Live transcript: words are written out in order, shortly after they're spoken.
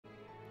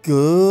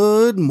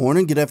Good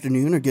morning, good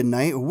afternoon, or good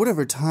night, or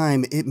whatever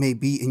time it may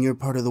be in your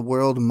part of the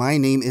world. My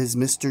name is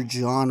Mr.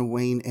 John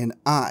Wayne, and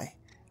I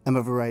am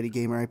a variety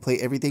gamer. I play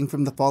everything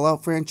from the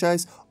Fallout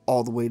franchise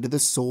all the way to the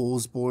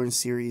Soulsborne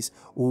series.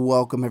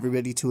 Welcome,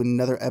 everybody, to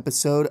another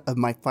episode of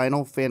my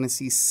Final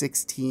Fantasy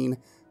XVI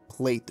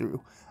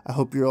playthrough. I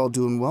hope you're all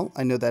doing well.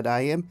 I know that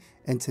I am,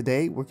 and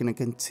today we're going to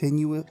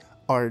continue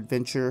our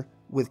adventure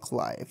with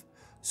Clive.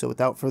 So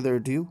without further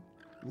ado,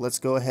 let's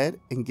go ahead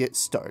and get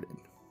started.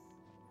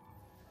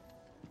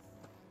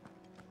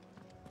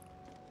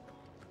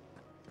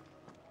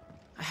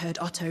 I heard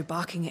Otto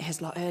barking at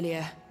his lot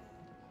earlier.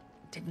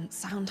 Didn't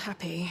sound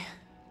happy.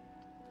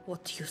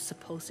 What do you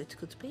suppose it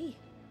could be?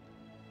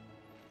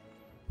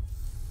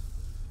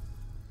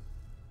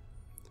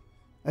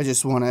 I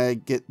just want to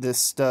get this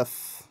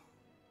stuff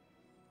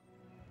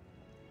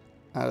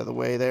out of the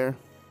way there.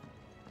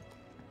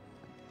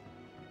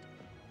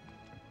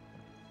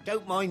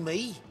 Don't mind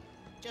me.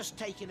 Just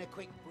taking a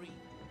quick breathe.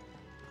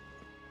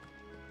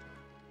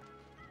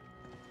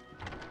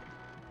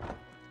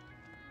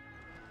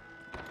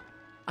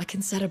 I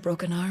can set a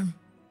broken arm,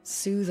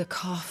 soothe a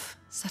cough,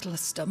 settle a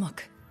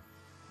stomach.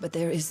 But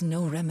there is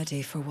no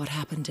remedy for what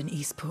happened in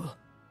Eastpool.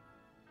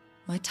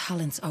 My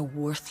talents are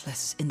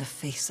worthless in the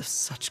face of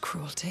such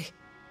cruelty.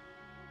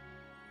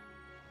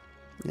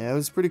 Yeah, it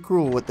was pretty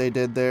cruel what they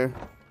did there.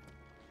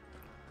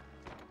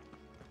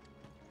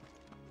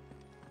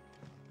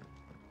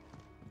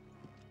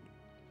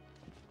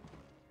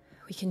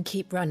 We can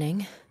keep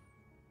running,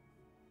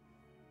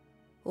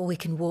 or we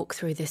can walk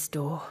through this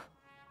door.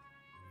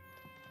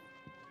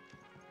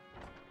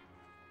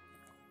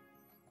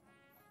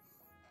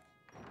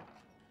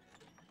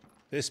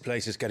 This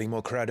place is getting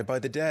more crowded by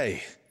the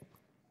day.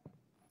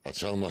 I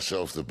tell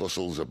myself the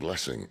bustle's a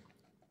blessing.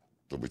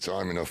 There'll be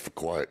time enough for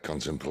quiet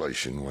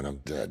contemplation when I'm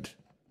dead.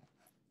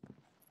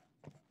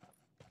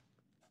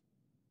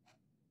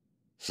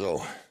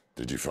 So,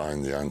 did you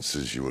find the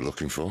answers you were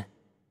looking for?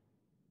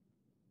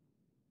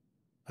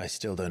 I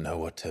still don't know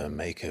what to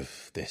make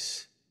of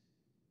this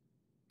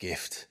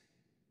gift,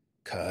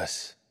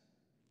 curse,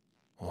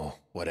 or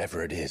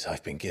whatever it is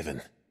I've been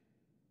given.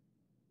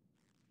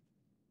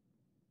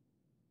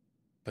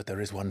 But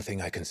there is one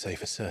thing I can say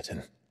for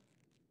certain.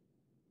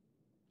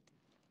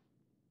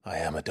 I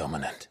am a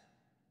dominant,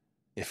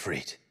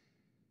 Ifrit.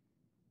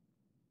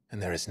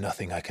 And there is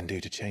nothing I can do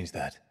to change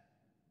that.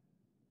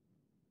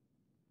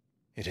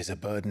 It is a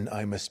burden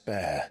I must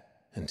bear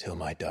until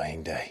my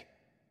dying day.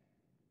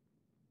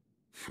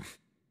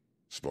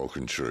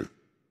 Spoken true.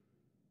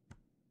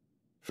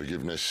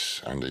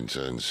 Forgiveness and in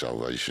turn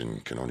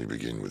salvation can only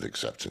begin with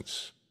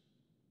acceptance.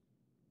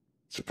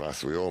 It's a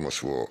path we all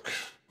must walk,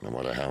 no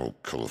matter how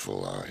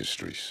colourful our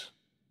histories.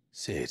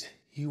 Sid,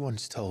 you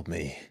once told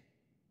me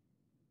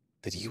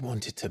that you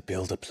wanted to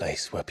build a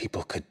place where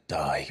people could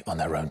die on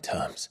their own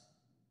terms.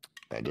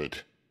 I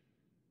did.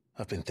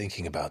 I've been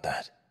thinking about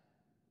that.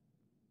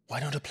 Why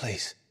not a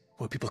place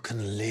where people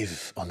can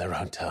live on their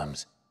own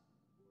terms?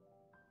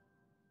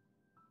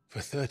 For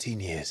 13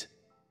 years,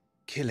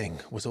 killing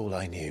was all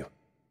I knew.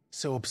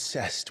 So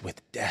obsessed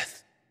with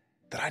death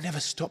that I never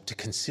stopped to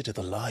consider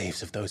the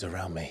lives of those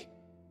around me.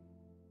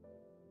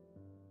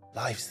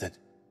 Lives that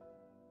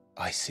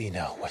I see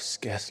now were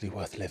scarcely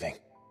worth living.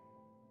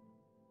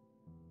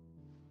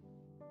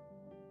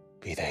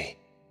 Be they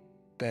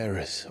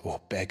bearers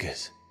or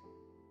beggars,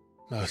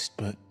 most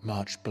but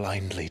march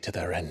blindly to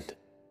their end,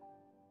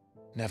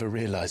 never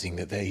realizing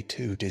that they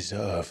too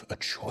deserve a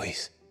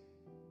choice.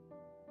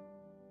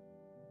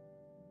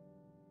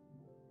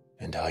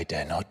 And I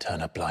dare not turn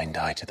a blind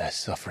eye to their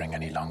suffering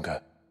any longer.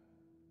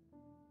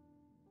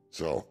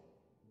 So,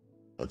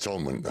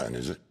 atonement then,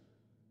 is it?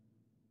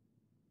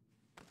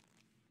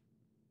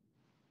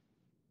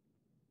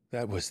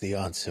 That was the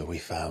answer we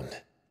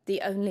found.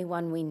 The only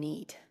one we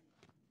need.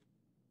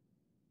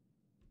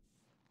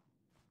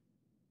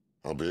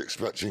 I'll be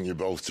expecting you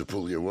both to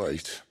pull your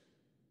weight.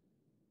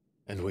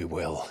 And we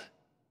will.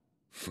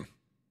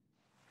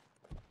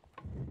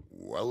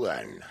 Well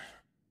then,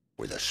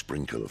 with a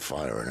sprinkle of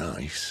fire and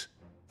ice,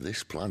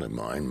 this plan of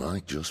mine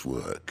might just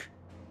work.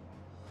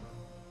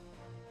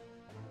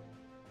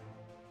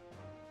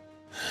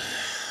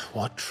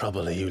 What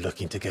trouble are you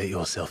looking to get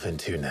yourself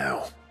into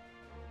now?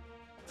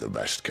 The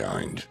best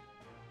kind.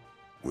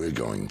 We're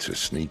going to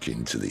sneak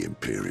into the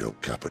Imperial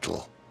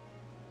capital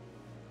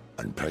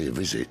and pay a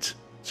visit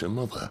to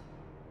Mother.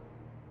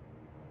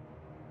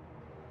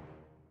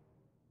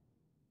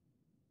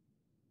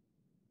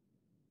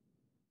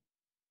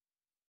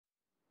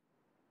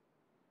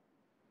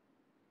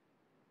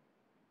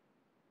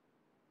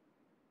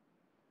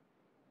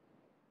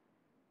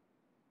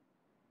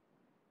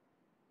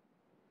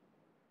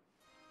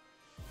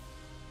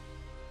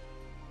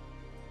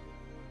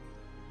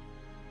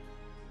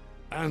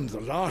 And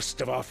the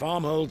last of our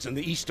farmholds in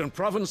the eastern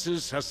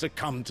provinces has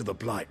succumbed to the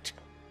blight.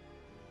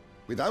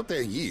 Without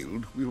their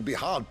yield, we will be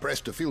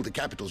hard-pressed to fill the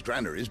capital's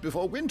granaries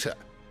before winter.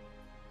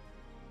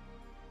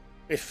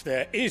 If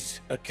there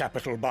is a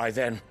capital by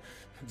then,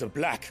 the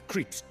black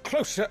creeps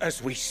closer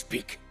as we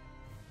speak.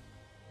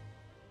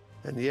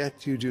 and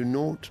yet you do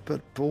naught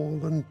but bawl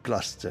and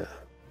bluster.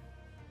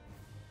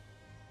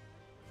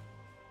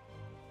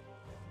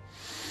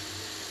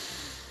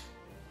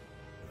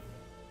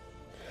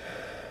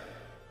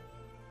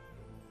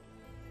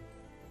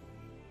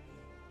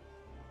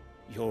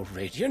 Your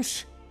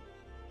Radiance?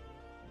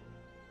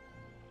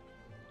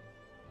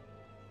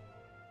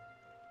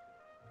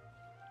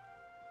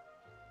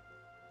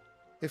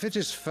 If it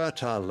is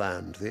fertile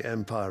land the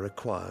Empire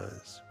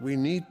requires, we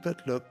need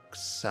but look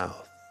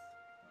south.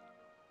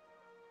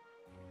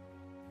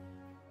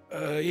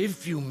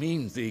 If you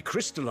mean the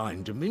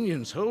crystalline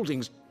Dominion's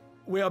holdings,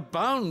 we are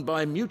bound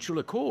by mutual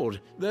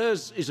accord.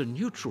 Theirs is a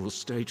neutral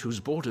state whose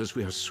borders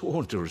we are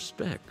sworn to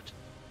respect.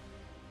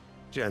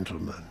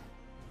 Gentlemen,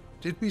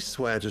 did we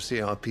swear to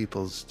see our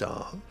people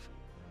starve?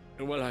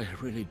 Well, I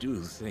really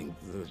do think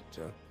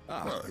that...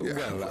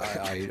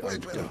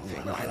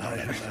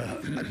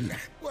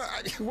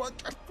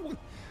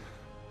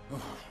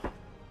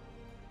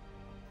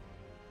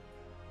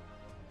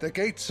 The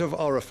gates of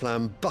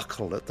Oriflamme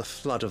buckle at the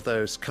flood of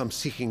those come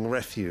seeking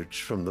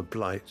refuge from the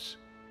Blight.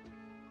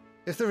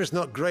 If there is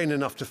not grain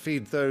enough to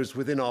feed those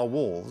within our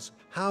walls,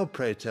 how,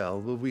 pray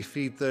tell, will we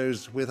feed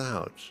those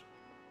without?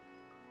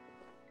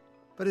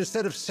 But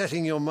instead of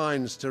setting your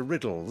minds to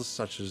riddles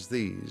such as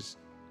these,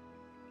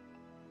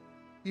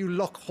 you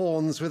lock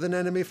horns with an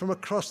enemy from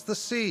across the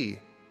sea,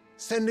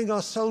 sending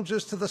our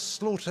soldiers to the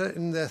slaughter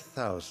in their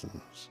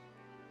thousands.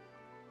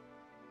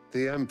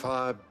 The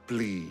Empire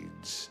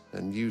bleeds,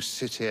 and you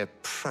sit here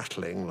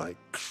prattling like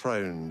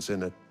crones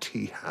in a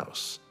tea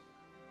house.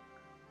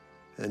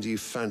 And you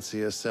fancy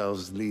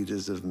yourselves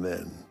leaders of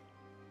men.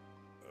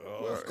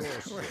 Of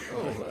course.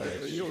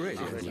 You're right.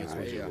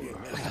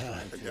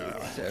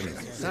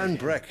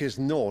 Sanbreque is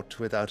naught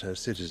without her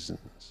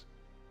citizens.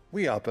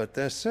 We are but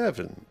their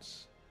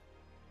servants.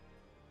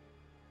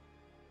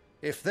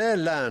 If their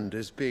land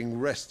is being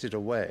wrested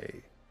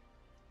away,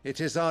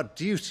 it is our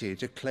duty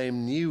to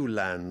claim new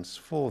lands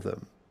for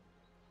them.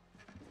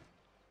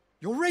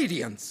 Your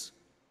Radiance!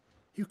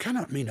 You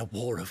cannot mean a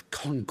war of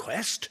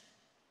conquest.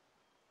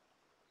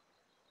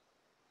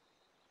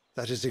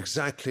 That is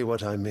exactly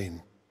what I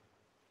mean.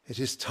 It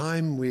is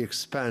time we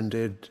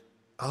expanded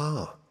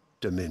our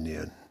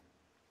dominion.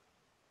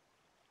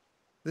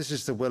 This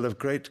is the will of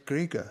great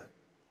Grieger.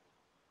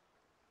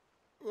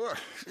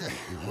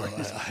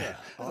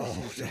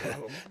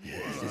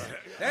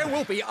 There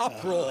will be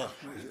uproar.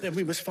 Then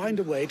we must find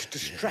a way to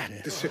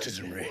distract the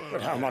citizenry.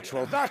 But how much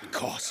will that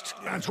cost?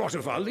 And what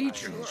of our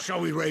legions? Shall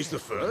we raise the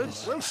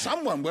furs? Well,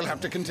 someone will have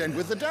to contend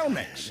with the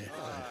Dalmex.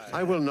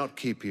 I will not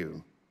keep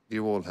you.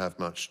 You all have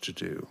much to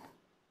do.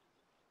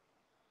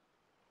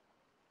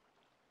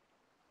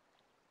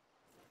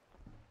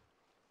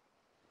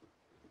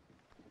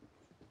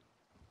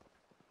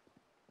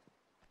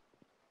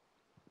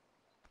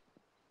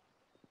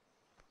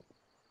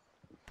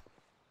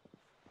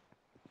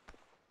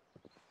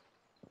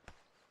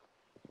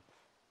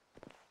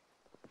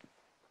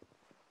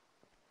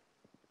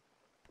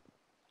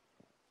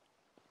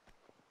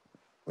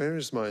 Where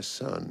is my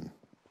son?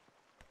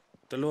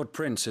 The Lord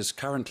Prince is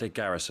currently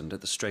garrisoned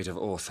at the Strait of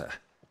Author.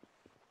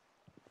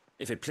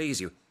 If it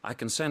please you, I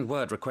can send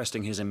word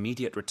requesting his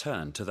immediate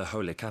return to the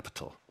Holy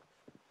Capital.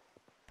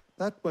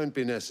 That won't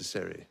be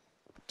necessary.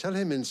 Tell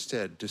him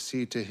instead to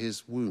see to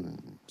his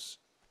wounds.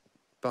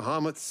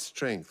 Bahamut's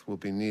strength will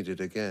be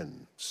needed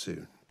again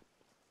soon.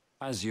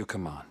 As you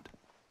command.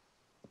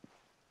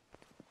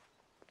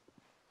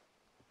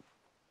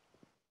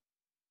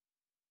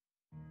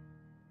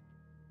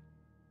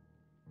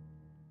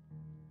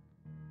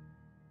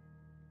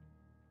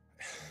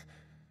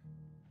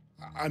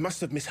 I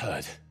must have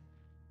misheard.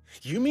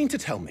 You mean to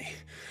tell me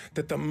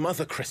that the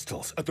Mother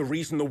Crystals are the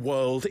reason the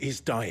world is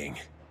dying?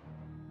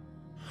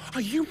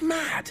 Are you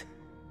mad?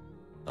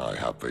 I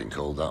have been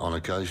called that on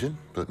occasion,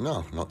 but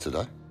no, not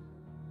today.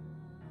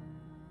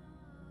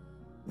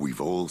 We've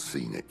all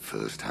seen it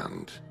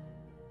firsthand.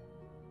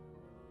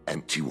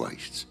 Empty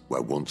wastes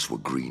where once were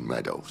green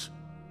meadows.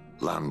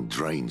 Land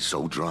drained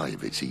so dry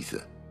of its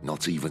ether,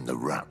 not even the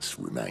rats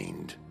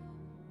remained.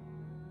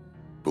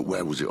 But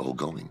where was it all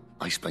going?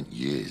 I spent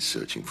years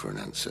searching for an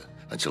answer,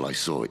 until I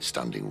saw it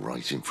standing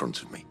right in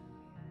front of me.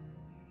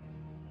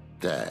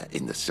 There,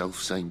 in the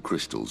self-same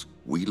crystals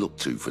we look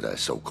to for their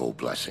so-called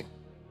blessing.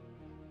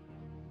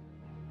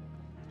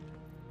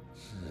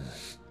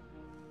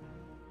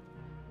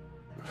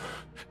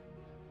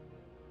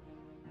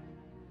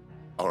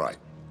 All right,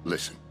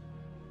 listen.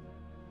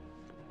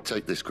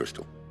 Take this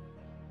crystal.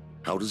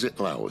 How does it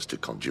allow us to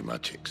conjure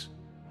magics?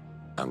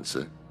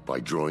 Answer, by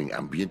drawing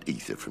ambient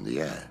ether from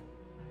the air.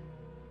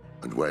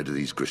 And where do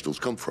these crystals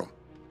come from?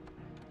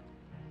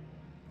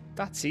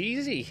 That's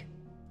easy.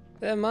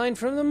 They're mined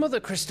from the Mother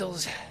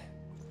Crystals.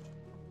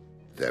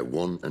 They're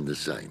one and the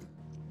same.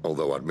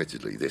 Although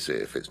admittedly this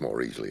here fits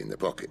more easily in the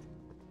pocket.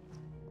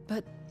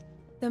 But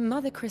the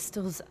Mother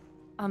Crystals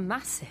are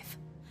massive.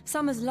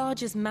 Some as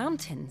large as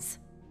mountains.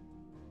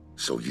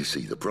 So you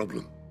see the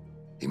problem.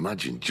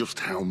 Imagine just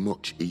how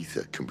much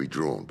ether can be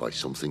drawn by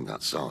something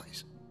that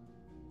size.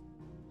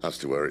 As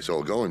to where it's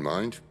all going,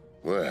 mind,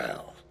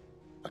 Well,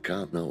 I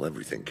can't know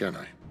everything, can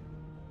I?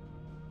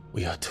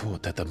 We are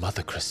taught that the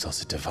mother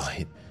crystals are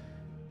divine,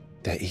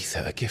 their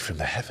ether a gift from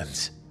the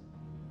heavens.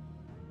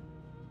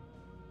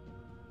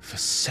 For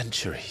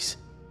centuries,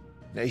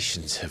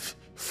 nations have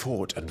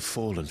fought and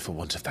fallen for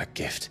want of that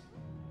gift.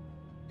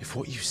 If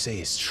what you say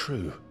is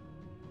true,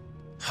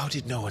 how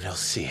did no one else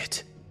see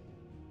it?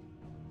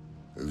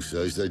 Who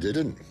says they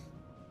didn't?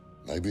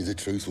 Maybe the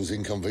truth was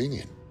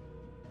inconvenient.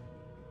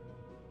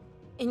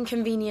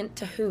 Inconvenient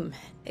to whom,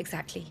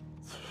 exactly?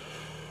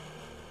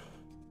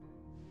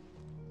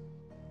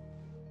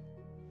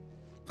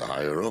 The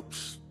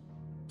higher-ups?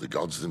 The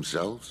gods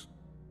themselves?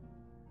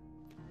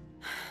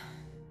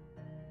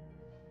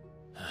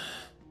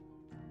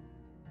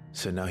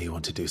 So now you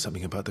want to do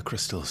something about the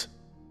crystals?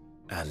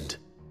 And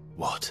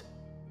what?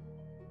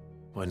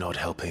 We're not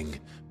helping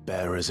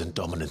bearers and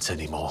dominants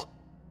anymore.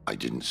 I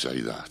didn't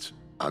say that.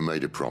 I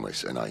made a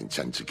promise and I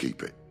intend to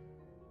keep it.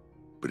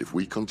 But if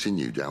we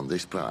continue down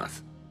this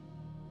path,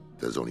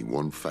 there's only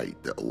one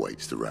fate that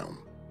awaits the realm.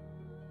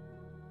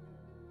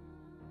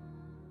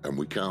 And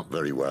we can't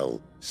very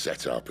well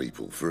set our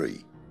people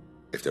free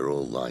if they're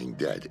all lying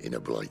dead in a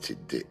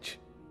blighted ditch.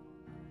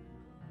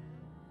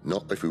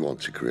 Not if we want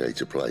to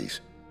create a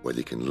place where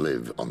they can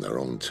live on their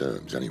own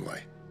terms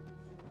anyway.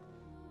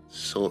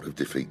 Sort of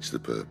defeats the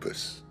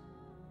purpose.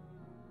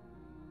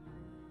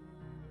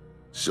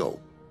 So,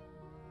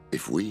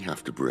 if we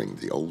have to bring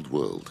the old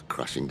world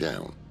crashing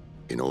down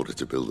in order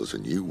to build us a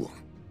new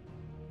one,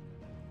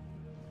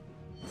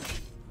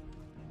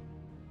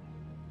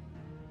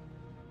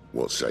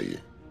 what say you?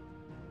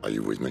 Are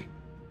you with me?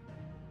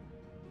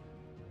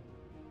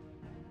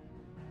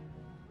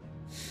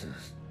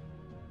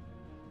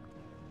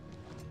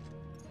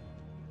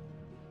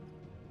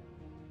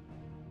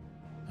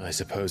 I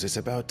suppose it's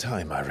about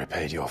time I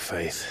repaid your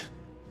faith.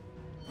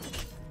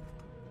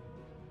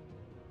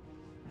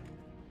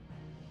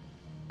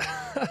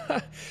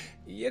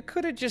 You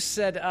could have just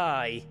said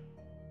aye.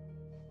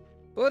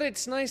 But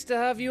it's nice to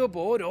have you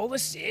aboard all the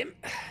same.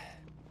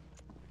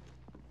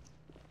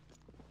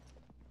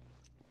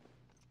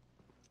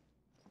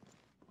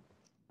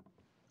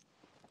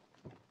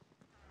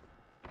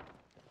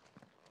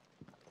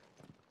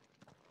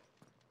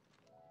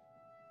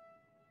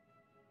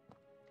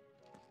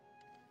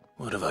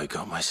 What have I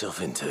got myself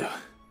into?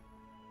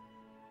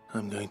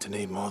 I'm going to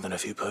need more than a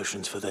few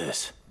potions for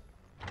this.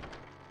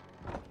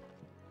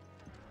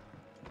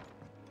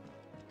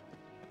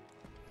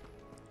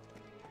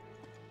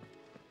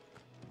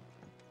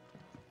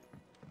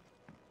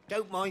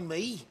 Don't mind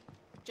me.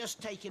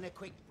 Just taking a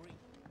quick break.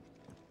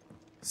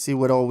 See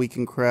what all we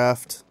can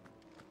craft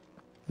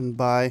and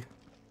buy.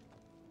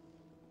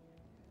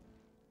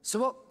 So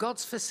what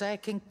God's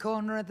forsaken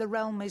corner of the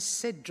realm is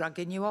Sid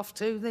dragging you off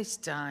to this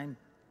time?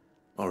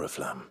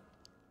 Oriflamme.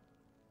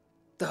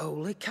 The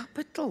holy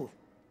capital.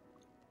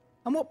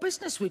 And what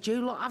business would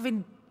you lot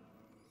having?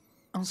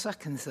 On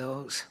second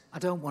thoughts, I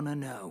don't want to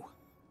know.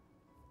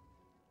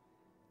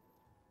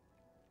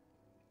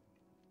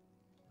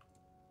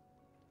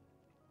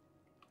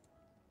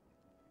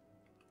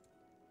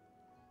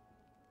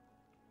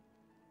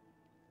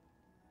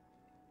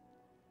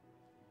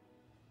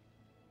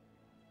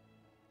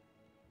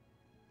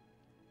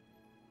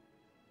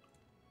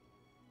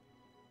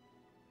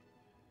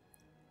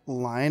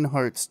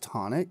 Lionheart's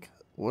tonic?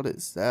 What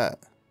is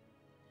that?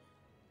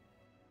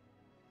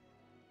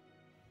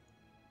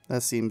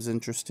 That seems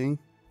interesting.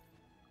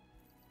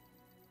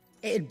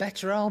 It'd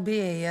better all be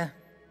here.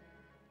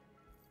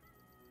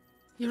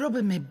 You're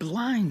rubbing me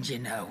blind, you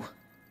know.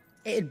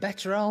 It'd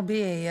better all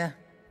be here.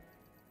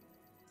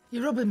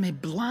 You're rubbing me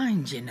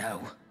blind, you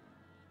know.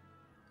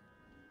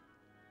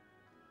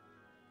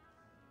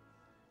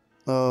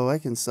 Oh, I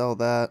can sell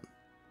that.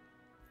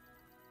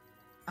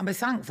 And be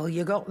thankful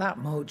you got that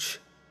much.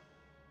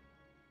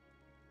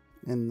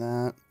 And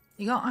that.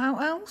 You got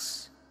out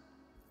else?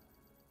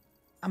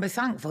 And be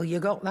thankful you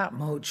got that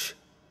much.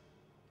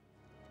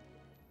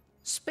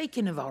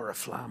 Speaking of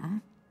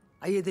Oriflamme,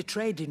 I hear the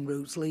trading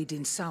routes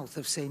leading south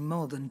have seen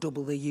more than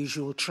double the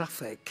usual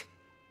traffic.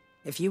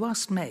 If you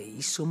ask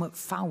me, summat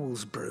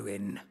foul's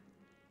brewing.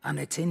 And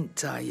a tint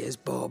tires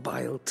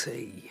borbile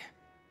tea.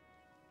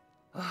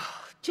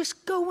 Oh,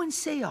 just go and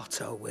see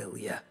Otto, will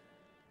you?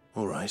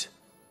 All right.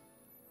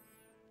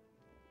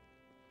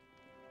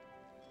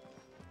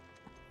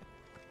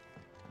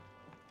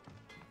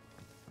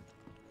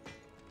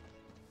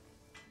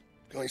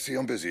 Can't you see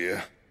I'm busy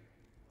here?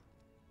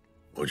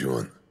 What do you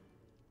want?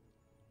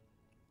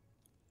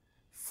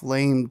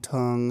 Flame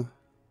tongue.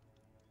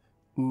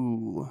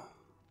 Ooh.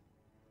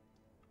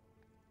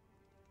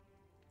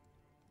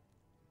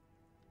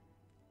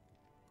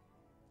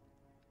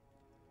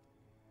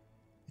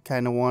 I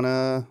kind of want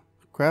to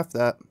craft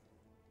that.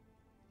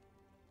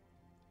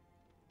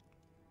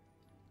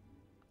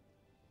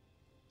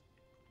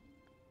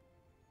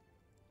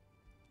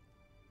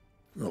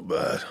 Not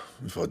bad,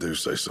 if I do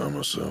say so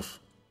myself.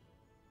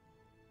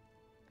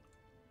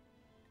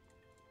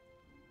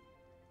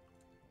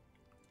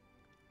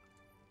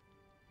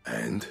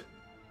 And?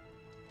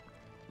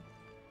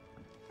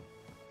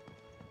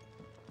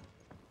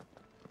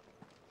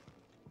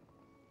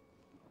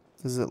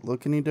 Does it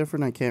look any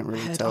different? I can't I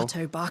really heard tell.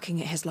 Otto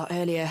barking at his lot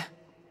earlier.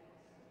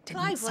 Didn't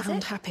Clive, was sound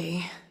it?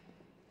 happy.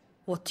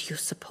 What do you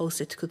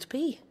suppose it could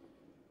be?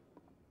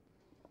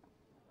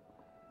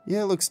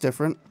 Yeah, it looks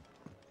different.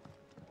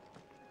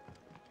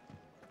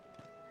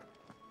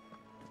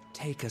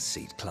 Take a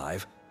seat,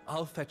 Clive.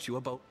 I'll fetch you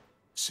a boat.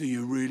 So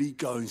you're really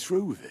going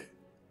through with it?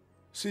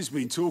 Sid's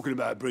been talking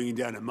about bringing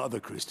down a mother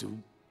crystal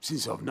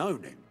since I've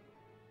known him.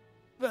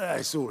 But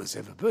that's all it's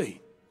ever been.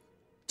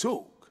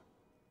 Talk.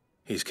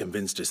 He's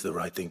convinced it's the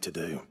right thing to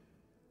do.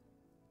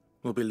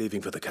 We'll be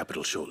leaving for the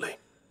capital shortly.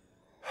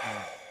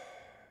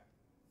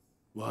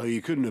 Well,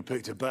 you couldn't have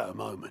picked a better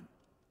moment.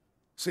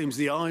 Seems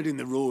the hiding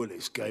the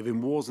royalists gave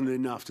him wasn't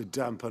enough to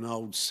dampen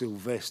old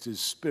Sylvester's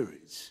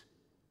spirits.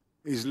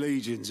 His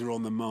legions are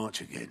on the march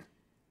again.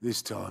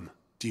 This time,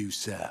 due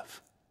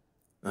south.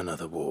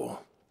 Another war.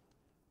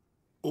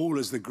 All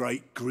as the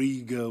great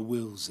Grieger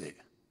wills it.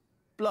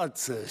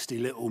 Bloodthirsty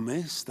little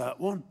miss, that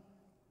one.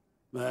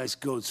 That's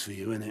God's for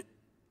you, innit?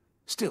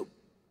 Still,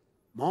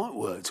 might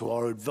work to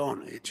our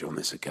advantage on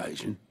this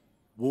occasion.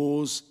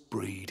 Wars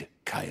breed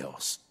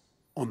chaos.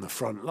 On the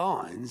front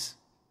lines,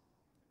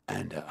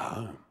 and at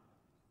home.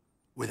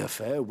 With a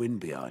fair wind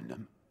behind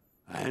them,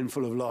 a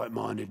handful of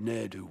like-minded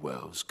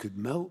ne'er-do-wells could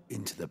melt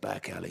into the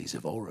back alleys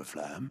of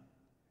Oriflamme.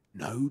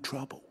 No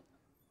trouble.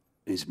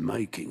 It's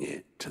making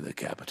it to the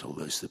capital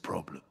that's the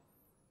problem.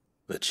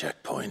 The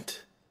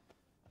checkpoint.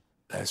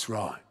 That's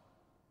right.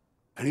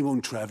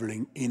 Anyone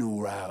travelling in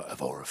or out of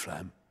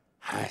Oriflamme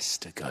has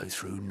to go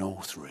through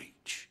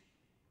Northreach.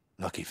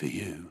 Lucky for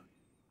you,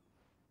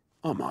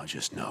 I might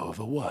just know of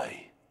a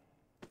way.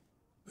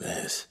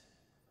 This?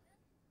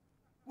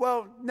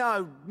 Well,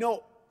 no,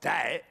 not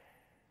that.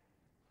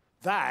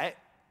 That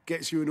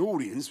gets you an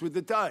audience with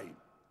the Dame.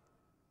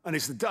 And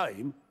it's the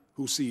Dame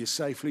who'll see you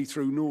safely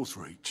through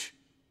Northreach.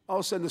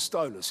 I'll send a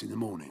Stolas in the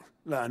morning.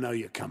 Let her know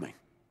you're coming.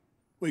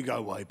 We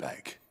go way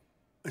back.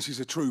 And she's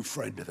a true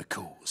friend of the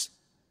cause.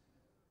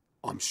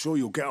 I'm sure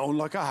you'll get on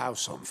like a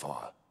house on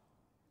fire.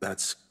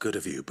 That's good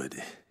of you, but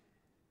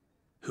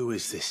who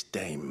is this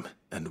Dame,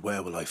 and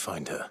where will I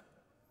find her?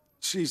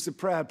 She's the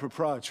proud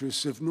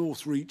proprietress of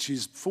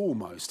Northreach's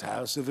foremost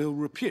house of ill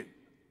repute,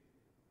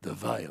 the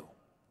Vale.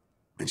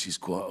 And she's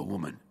quite a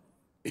woman,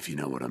 if you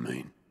know what I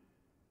mean.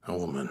 A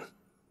woman?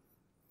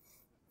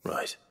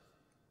 Right.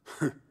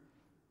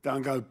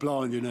 Don't go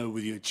blinding her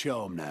with your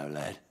charm now,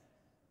 lad.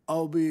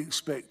 I'll be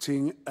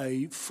expecting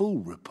a full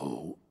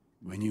report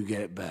when you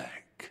get back.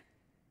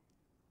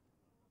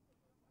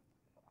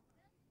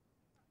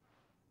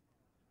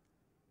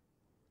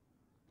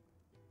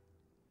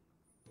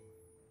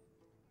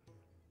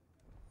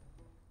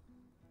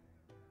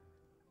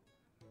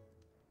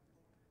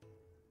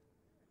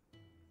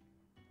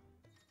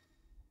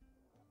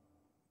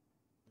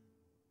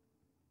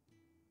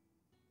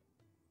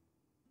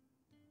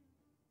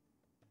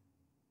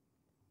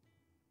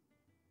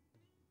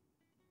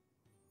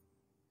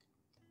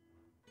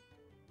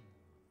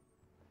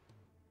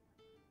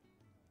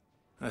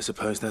 I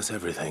suppose that's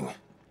everything.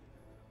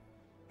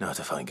 Now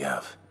to find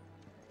Gav.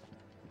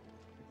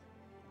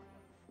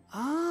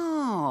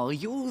 Oh,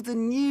 you're the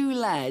new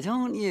lad,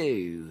 aren't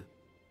you?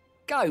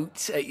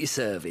 Goat at your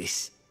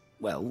service.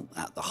 Well,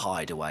 at the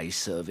Hideaway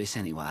service,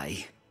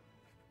 anyway.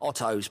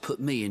 Otto's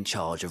put me in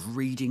charge of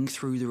reading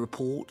through the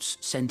reports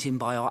sent in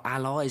by our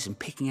allies and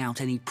picking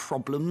out any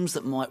problems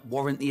that might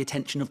warrant the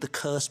attention of the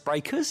curse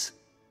breakers.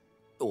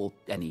 Or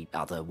any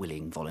other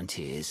willing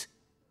volunteers.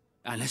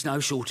 And there's no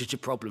shortage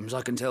of problems,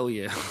 I can tell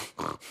you.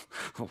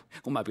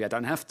 Or maybe I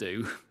don't have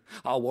to.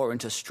 I'll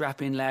warrant a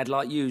strapping lad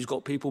like you's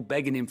got people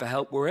begging him for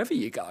help wherever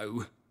you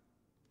go.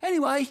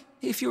 Anyway,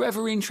 if you're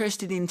ever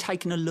interested in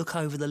taking a look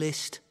over the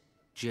list,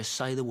 just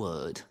say the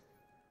word.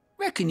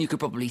 Reckon you could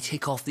probably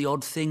tick off the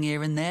odd thing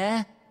here and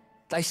there.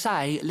 They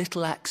say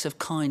little acts of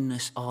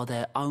kindness are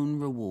their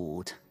own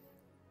reward.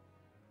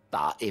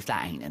 But if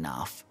that ain't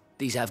enough,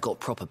 these have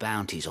got proper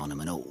bounties on them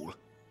and all.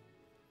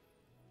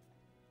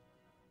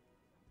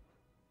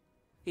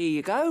 Here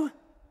you go.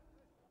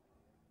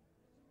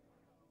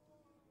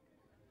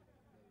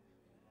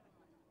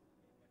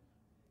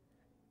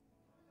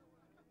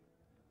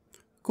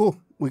 Cool.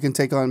 We can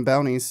take on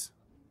bounties.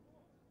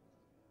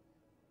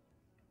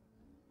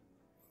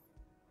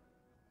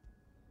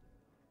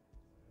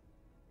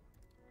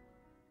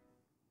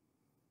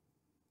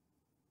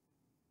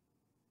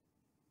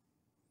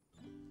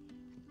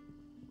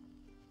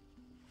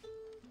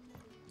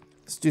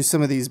 Let's do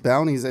some of these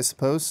bounties, I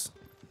suppose.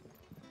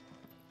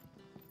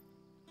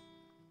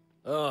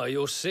 Ah,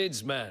 you're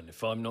Sid's man,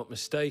 if I'm not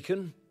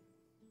mistaken.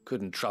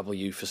 Couldn't trouble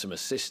you for some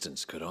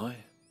assistance, could I?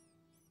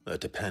 That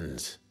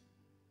depends.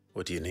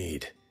 What do you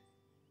need?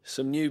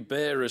 Some new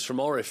bearers from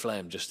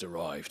Oriflamme just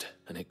arrived,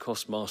 and it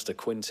cost Master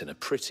Quinton a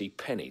pretty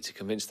penny to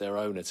convince their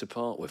owner to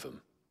part with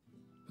them.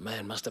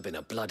 Man must have been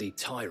a bloody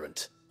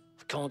tyrant.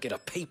 I can't get a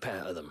peep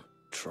out of them,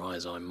 try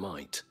as I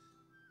might.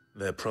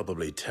 They're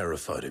probably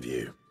terrified of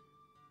you.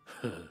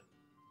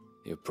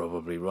 You're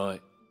probably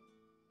right.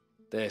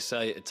 Dare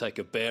say it'd take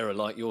a bearer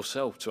like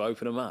yourself to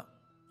open them up.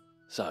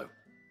 So,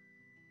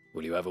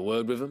 will you have a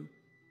word with them?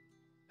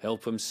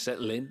 Help 'em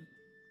settle in?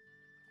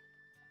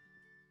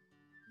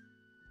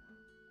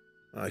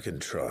 I can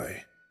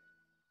try.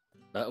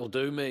 That'll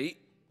do me.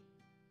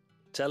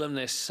 Tell 'em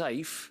they're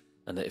safe,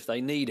 and that if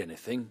they need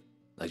anything,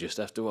 they just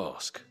have to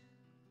ask.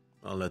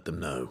 I'll let them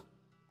know.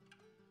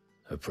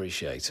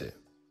 Appreciate it.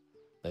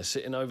 They're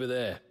sitting over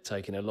there,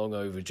 taking a long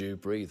overdue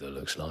breather,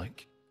 looks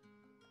like.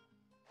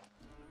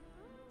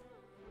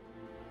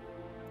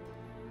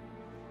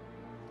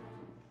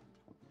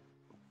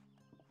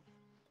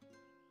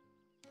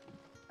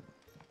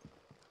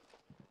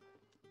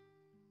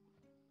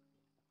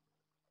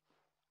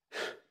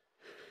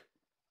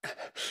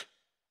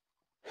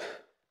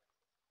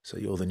 So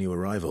you're the new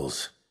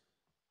arrivals.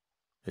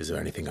 Is there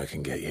anything I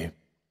can get you?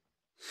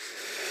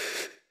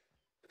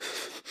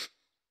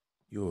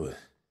 You're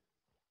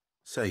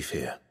safe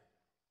here.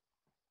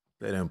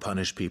 They don't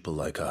punish people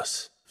like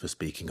us for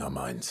speaking our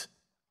minds.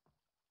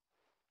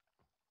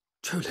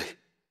 Truly.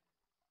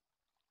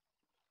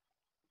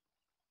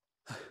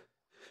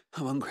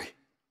 I'm hungry.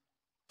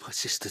 My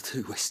sister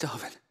too, we're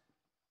starving.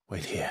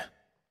 Wait here.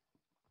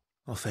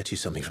 I'll fetch you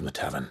something from the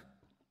tavern.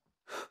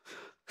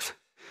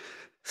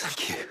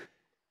 Thank you.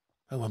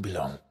 I won't be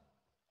long.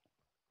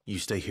 You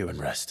stay here and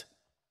rest.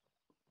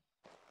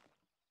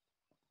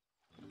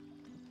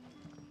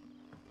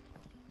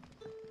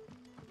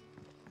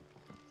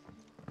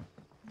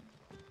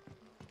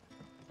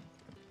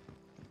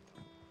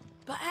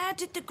 But how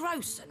did the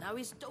grocer know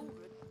his daughter?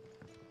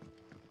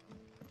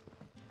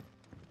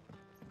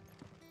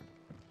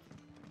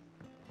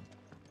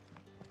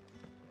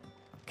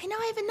 Can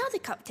I have another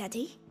cup,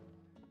 Daddy?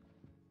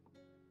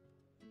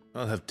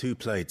 I'll have 2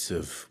 plates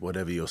of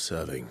whatever you're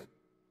serving.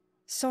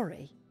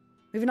 Sorry.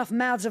 We've enough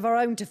mouths of our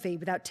own to feed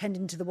without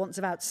tending to the wants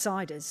of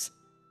outsiders.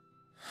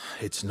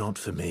 It's not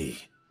for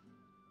me.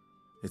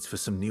 It's for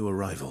some new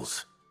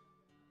arrivals.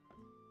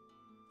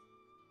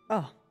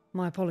 Oh,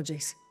 my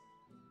apologies.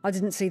 I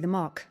didn't see the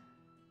mark.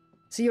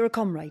 So you're a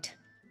comrade.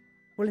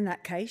 Well, in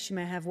that case, you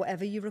may have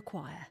whatever you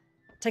require.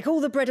 Take all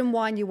the bread and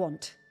wine you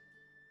want.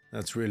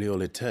 That's really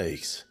all it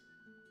takes.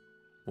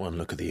 One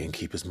look at the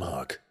innkeeper's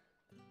mark.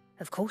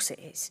 Of course it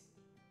is.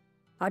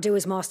 I do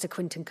as Master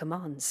Quinton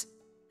commands,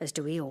 as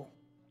do we all.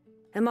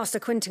 And Master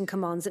Quinton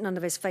commands that none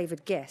of his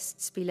favoured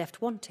guests be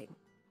left wanting.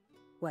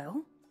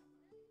 Well,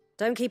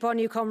 don't keep our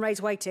new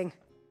comrades waiting.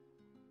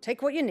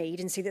 Take what you need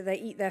and see that they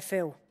eat their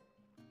fill.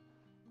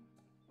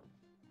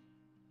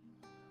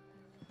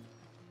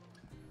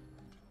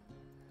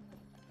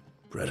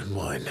 Bread and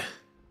wine.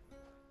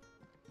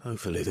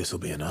 Hopefully this'll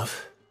be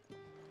enough.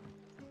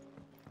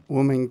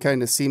 Woman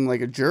kind of seemed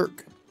like a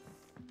jerk.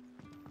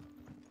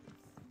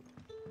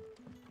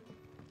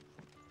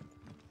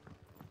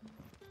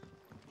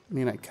 I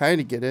mean, I kind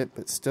of get it,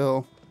 but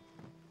still.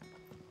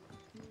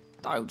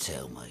 Don't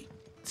tell me.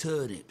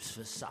 Turnips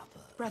for supper.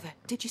 Brother,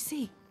 did you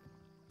see?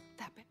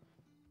 That bit.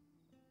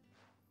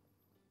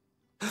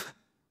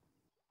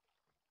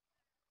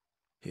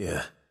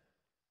 Here.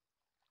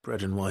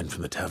 Bread and wine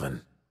from the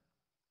tavern.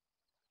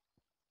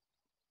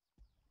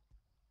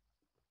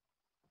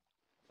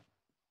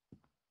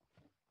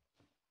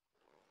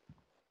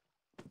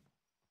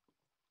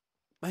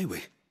 May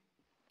we?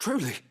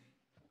 Truly?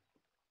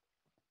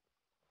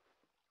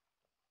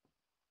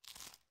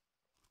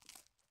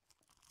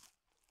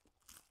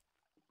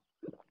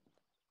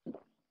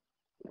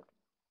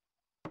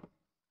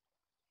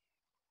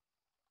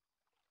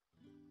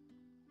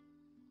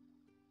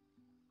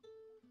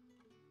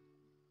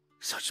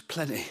 Such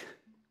plenty.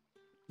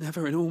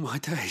 Never in all my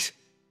days.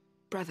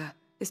 Brother,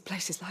 this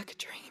place is like a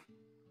dream.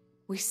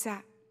 We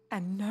sat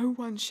and no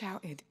one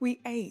shouted.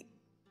 We ate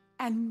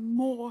and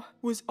more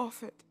was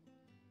offered.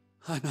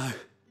 I know.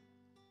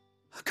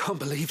 I can't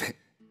believe it.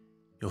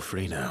 You're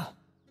free now.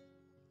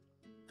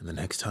 And the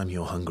next time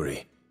you're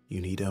hungry,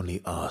 you need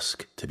only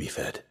ask to be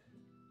fed.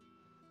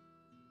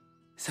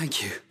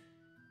 Thank you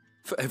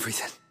for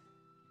everything.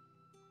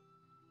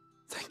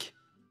 Thank you.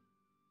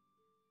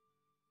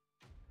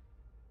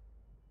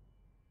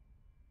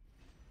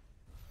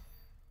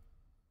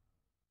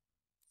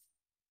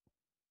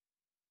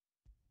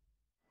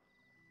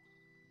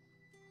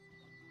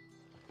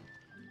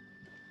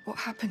 What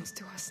happens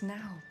to us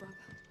now, brother?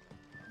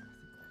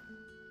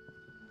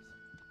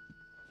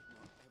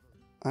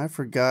 I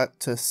forgot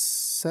to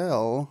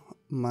sell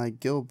my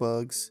gill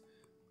bugs.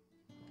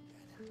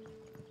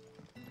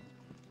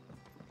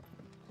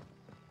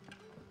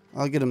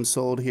 I'll get them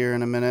sold here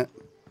in a minute.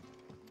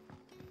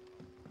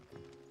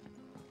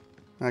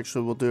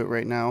 Actually, we'll do it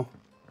right now.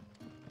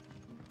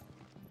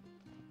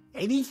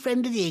 Any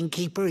friend of the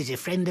innkeeper is a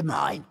friend of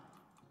mine.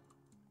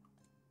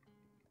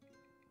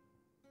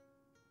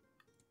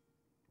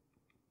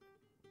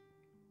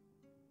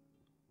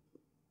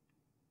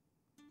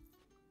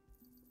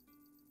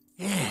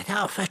 Yeah,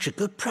 that'll fetch a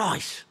good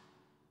price.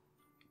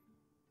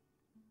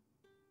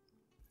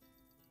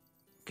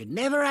 Could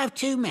never have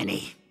too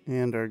many.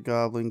 And our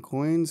goblin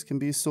coins can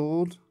be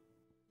sold.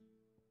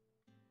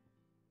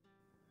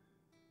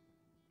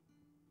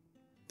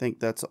 I think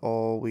that's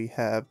all we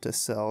have to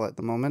sell at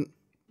the moment.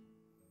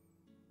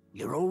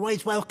 You're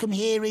always welcome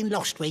here in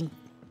Lostwing.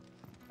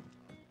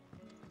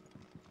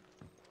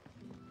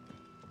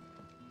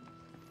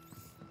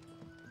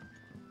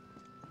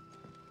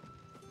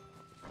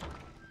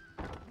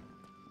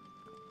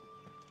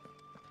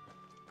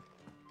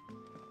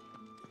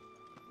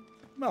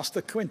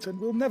 Master Quinton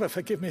will never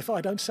forgive me if I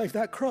don't save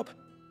that crop.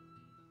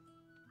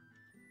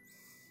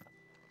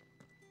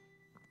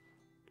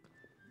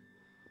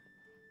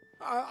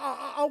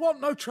 I want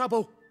no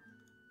trouble.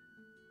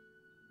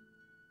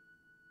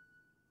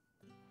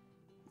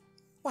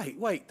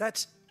 Wait,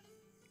 that's...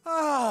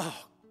 Oh,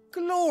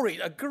 glory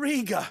to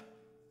Grieger.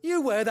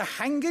 You were the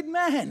hanged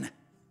man.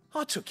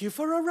 I took you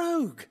for a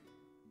rogue.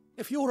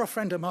 If you're a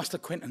friend of Master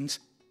Quinton's,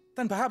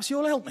 then perhaps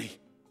you'll help me.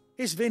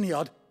 His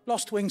vineyard,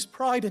 Lostwing's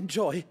pride and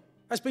joy,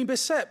 has been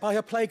beset by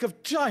a plague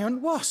of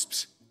giant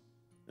wasps.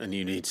 And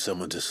you need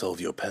someone to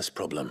solve your pest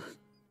problem.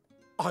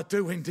 I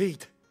do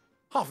indeed.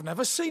 I've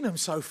never seen them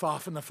so far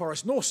from the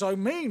forest, nor so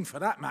mean, for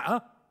that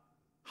matter.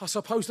 I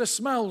suppose the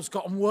smell's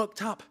got 'em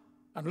worked up.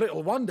 And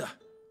little wonder.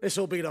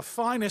 This'll be the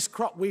finest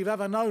crop we've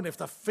ever known if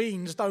the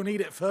fiends don't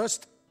eat it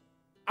first.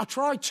 I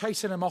tried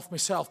chasing them off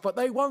myself, but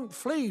they won't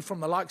flee from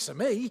the likes of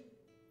me.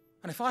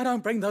 And if I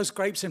don't bring those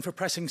grapes in for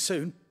pressing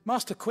soon,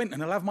 Master Quinton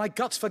will have my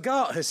guts for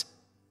garters.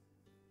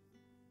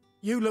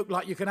 You look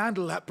like you can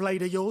handle that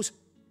blade of yours.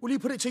 Will you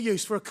put it to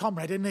use for a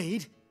comrade in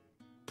need?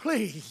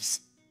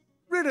 Please,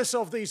 rid us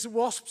of these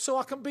wasps so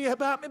I can be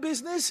about my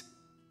business.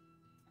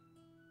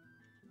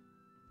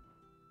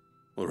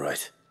 All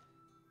right.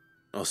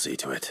 I'll see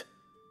to it.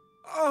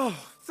 Oh,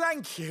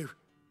 thank you.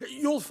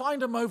 You'll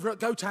find them over at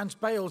Gotan's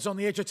Bales on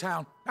the edge of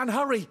town. And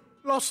hurry,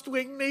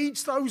 Lostwing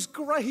needs those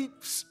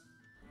grapes.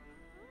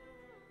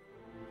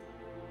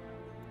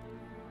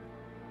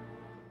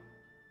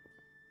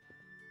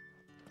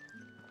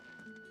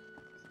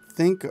 I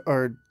think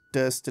our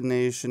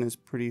destination is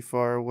pretty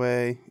far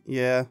away.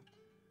 Yeah.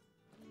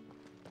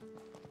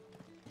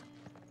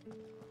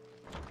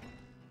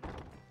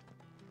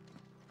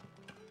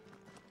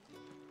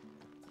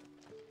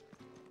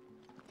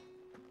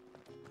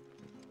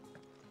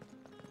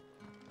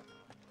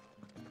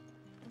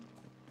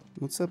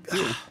 What's up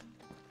here?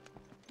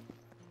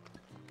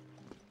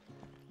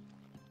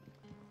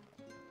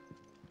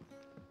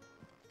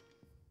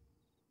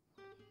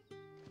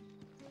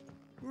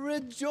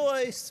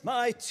 Rejoice,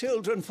 my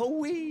children, for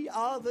we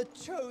are the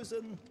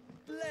chosen,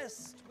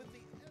 blessed with the...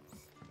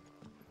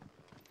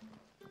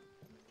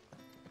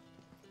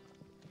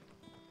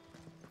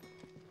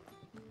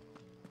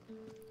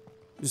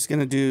 Just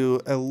gonna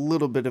do a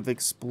little bit of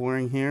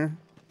exploring here.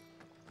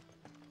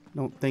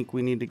 Don't think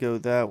we need to go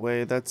that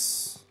way.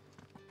 That's...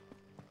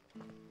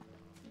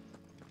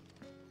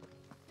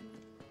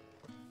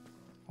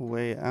 a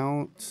way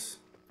out.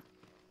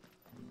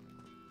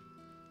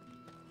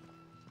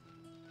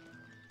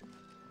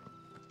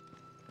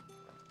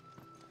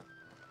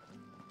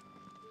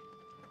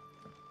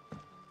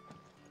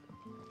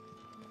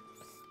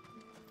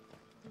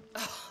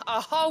 A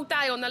whole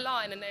day on the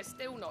line and they're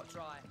still not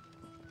dry.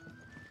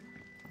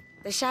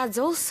 The shad's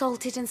all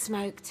salted and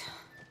smoked,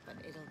 but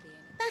it'll be...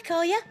 Back,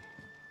 are ya?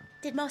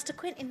 Did Master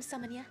Quinton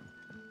summon ya?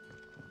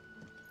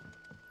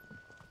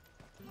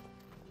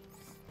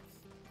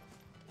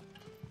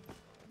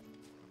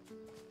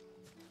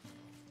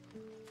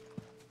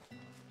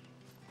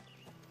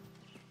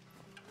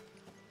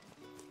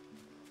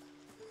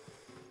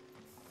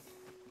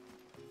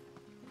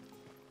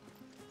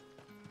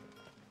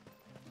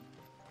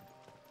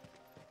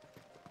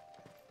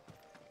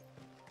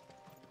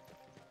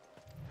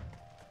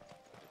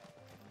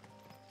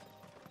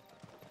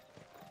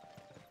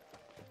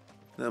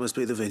 That must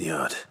be the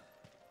vineyard.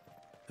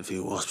 A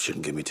few wasps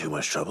shouldn't give me too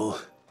much trouble.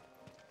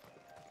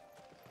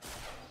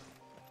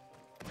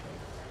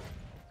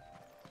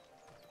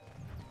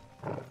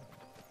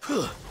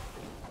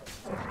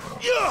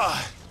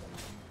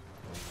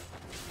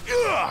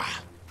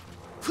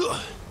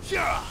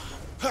 Yeah,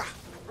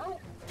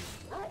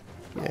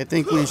 I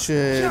think we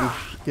should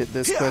get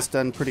this quest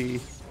done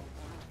pretty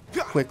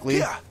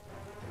quickly.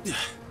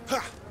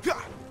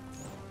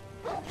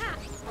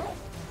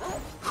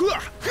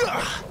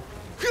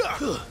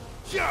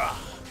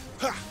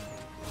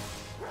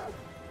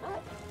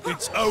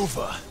 It's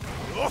over.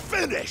 You're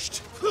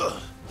finished.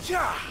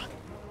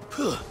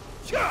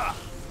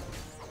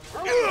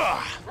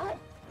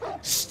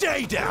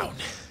 Stay down.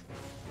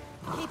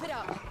 Keep it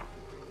up.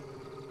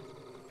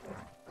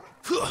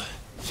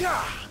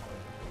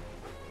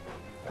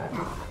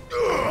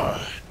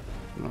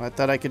 I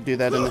thought I could do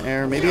that in the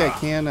air. Maybe I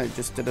can. I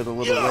just did it a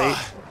little late.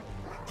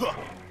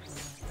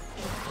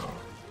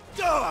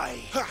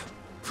 Die.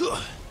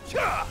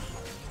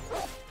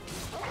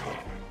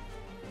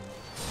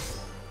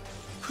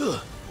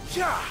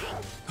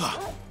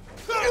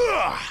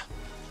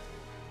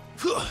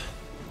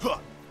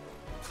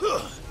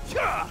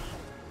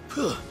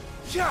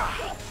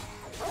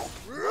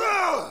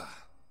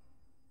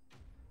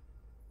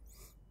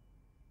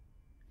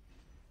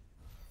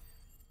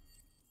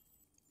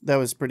 That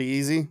was pretty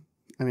easy.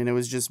 I mean, it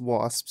was just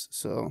wasps,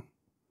 so...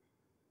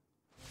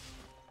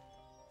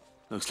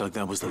 Looks like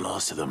that was the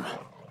last of them.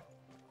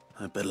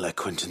 I better let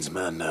Quinton's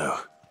man know.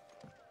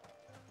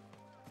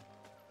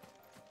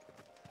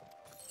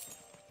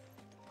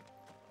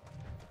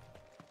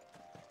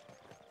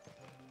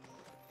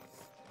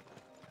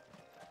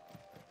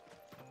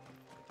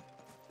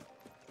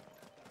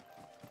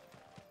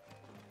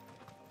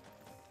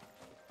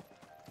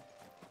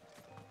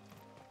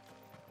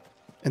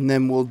 And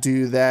then we'll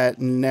do that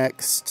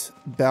next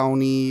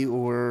bounty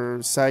or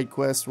side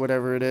quest,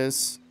 whatever it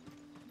is.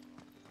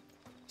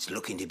 It's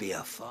looking to be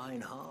a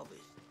fine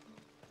harvest.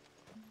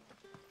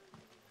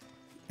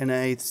 And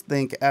I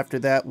think after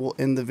that we'll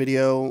end the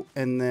video,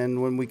 and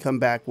then when we come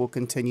back we'll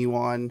continue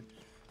on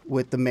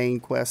with the main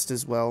quest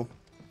as well.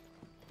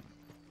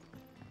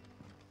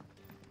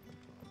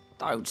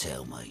 Don't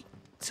tell me.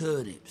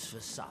 Turnips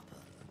for supper.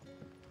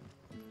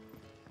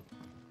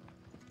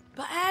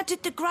 But how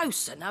did the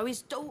grocer know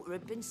his daughter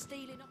had been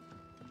stealing up?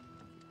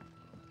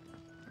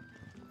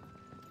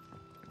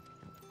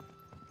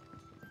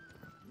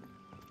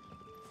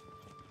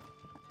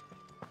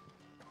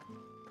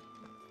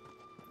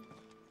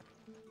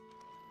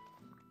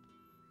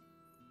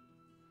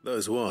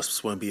 Those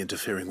wasps won't be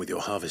interfering with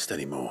your harvest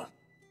anymore.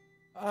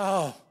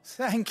 Oh,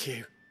 thank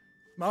you.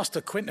 Master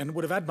Quinton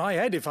would have had my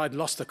head if I'd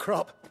lost the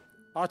crop.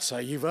 I'd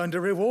say you've earned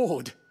a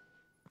reward.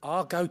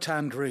 Our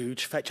Gotand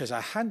Rouge fetches a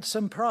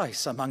handsome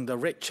price among the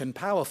rich and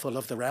powerful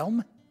of the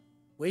realm.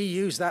 We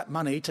use that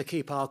money to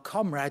keep our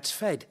comrades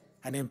fed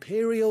and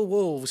imperial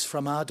wolves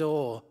from our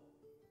door.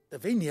 The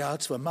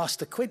vineyards were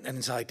Master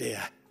Quinton's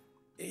idea.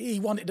 He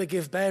wanted to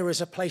give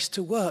bearers a place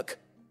to work,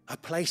 a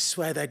place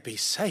where they'd be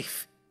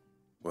safe.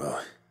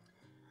 Well,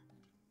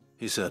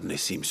 he certainly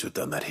seems to have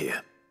done that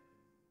here.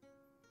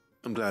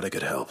 I'm glad I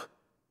could help.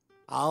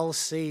 I'll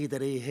see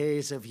that he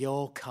hears of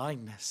your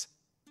kindness.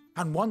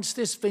 And once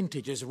this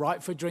vintage is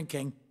ripe for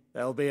drinking,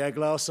 there'll be a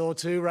glass or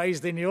two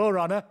raised in your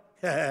honour.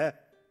 Let's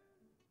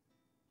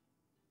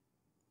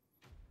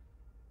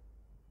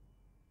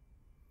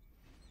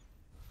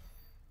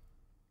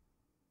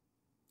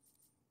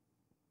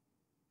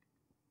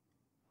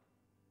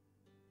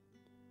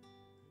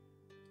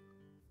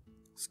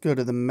go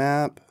to the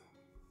map.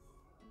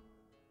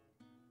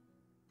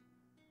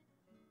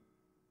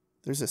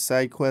 There's a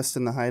side quest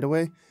in the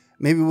hideaway.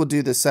 Maybe we'll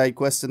do the side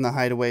quest in the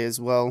hideaway as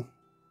well.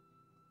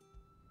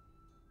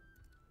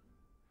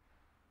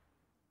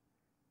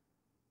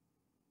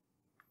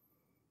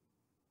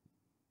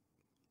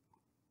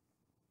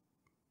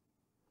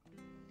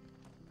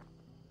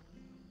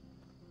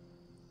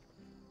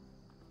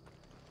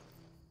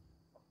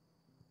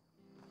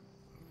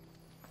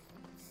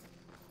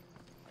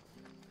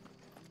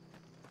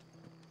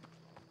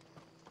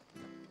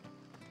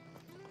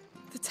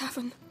 The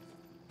tavern.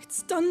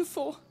 It's done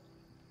for.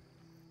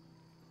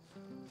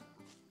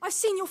 I've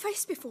seen your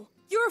face before.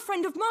 You're a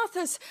friend of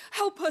Martha's.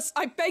 Help us,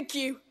 I beg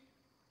you.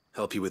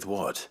 Help you with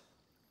what?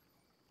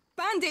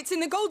 Bandits in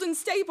the Golden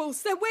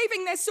Stables. They're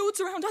waving their swords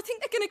around. I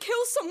think they're going to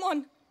kill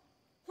someone.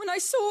 When I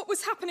saw what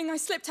was happening, I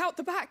slipped out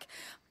the back.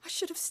 I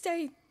should have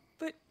stayed,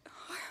 but...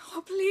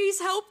 Oh, please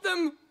help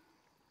them.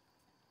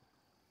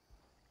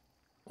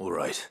 All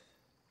right.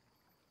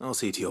 I'll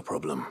see to your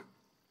problem.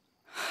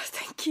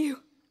 Thank you.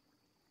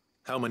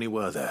 How many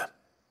were there?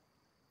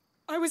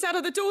 I was out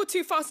of the door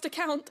too fast to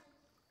count.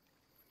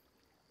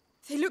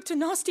 They looked a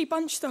nasty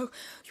bunch, though.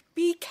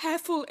 Be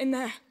careful in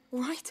there,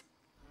 all right?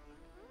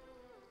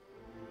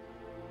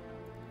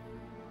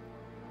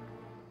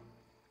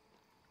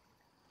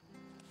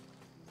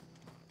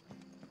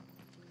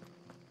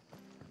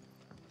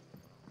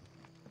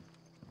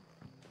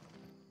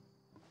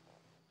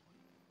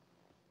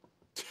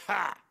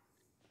 Ha!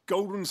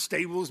 Golden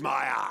Stables,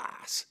 my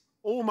ass.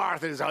 All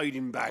Martha's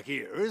hiding back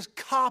here is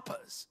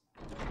coppers.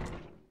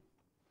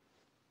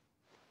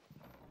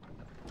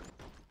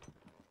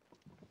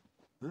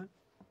 Huh?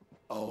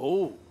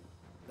 Oh,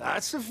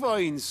 that's a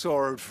fine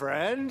sword,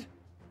 friend.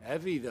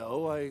 Heavy,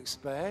 though, I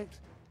expect.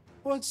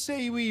 What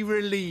say we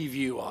relieve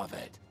you of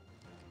it?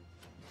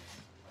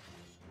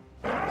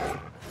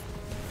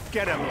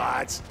 Get him,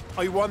 lads.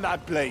 I want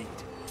that blade.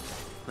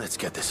 Let's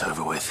get this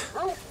over with.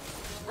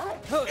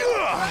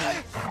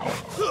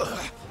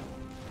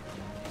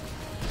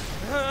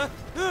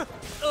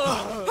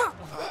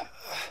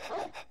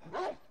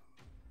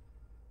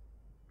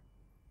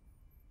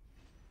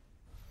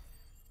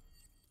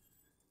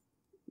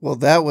 Well,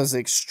 that was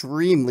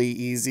extremely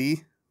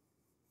easy.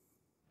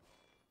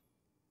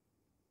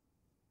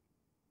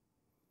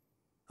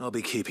 I'll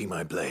be keeping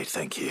my blade,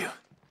 thank you.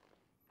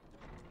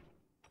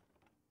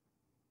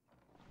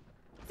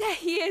 There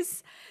he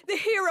is, the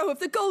hero of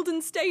the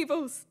Golden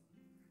Stables.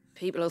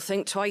 People will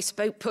think twice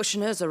about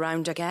pushing us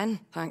around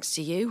again, thanks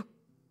to you.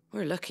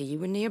 We're lucky you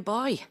were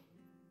nearby.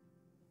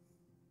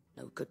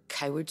 No good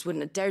cowards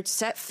wouldn't have dared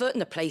set foot in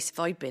the place if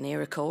I'd been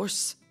here, of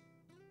course.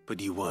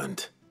 But you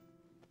weren't.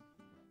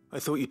 I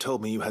thought you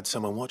told me you had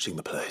someone watching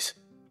the place.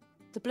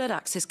 The Blood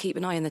Axes keep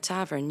an eye on the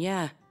tavern,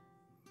 yeah.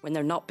 When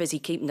they're not busy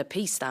keeping the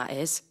peace, that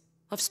is.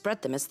 I've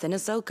spread them as thin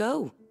as they'll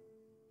go.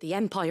 The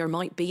Empire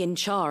might be in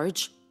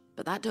charge,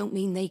 but that don't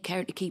mean they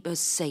care to keep us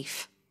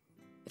safe.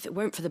 If it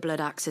weren't for the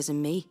Blood Axes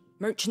and me,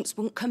 merchants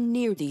won't come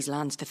near these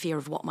lands for fear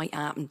of what might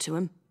happen to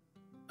them.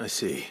 I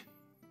see.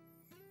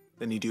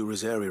 Then you do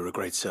Rosaria a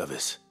great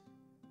service.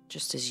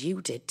 Just as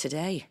you did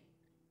today.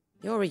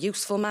 You're a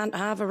useful man to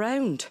have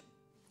around.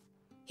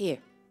 Here.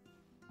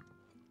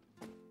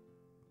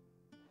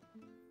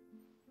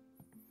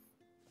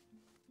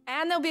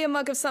 And there'll be a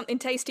mug of something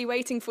tasty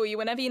waiting for you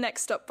whenever you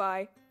next stop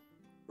by.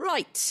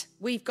 Right,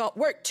 we've got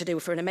work to do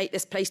if we're to make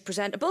this place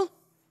presentable.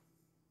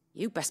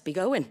 You best be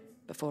going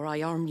before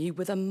I arm you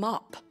with a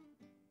mop.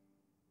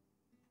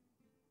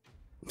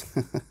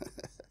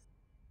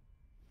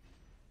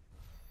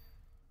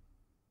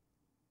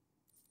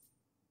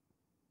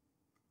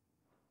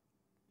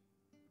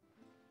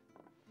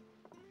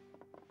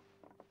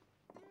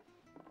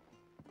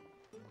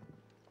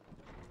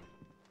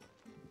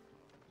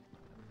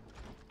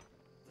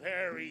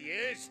 There he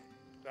is,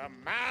 the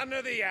man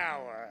of the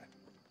hour.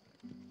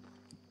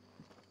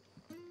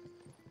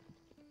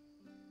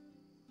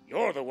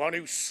 You're the one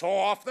who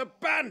saw off the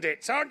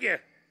bandits, aren't you?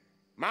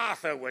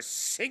 Martha was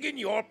singing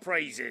your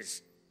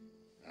praises.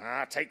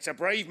 Takes a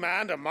brave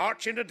man to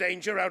march into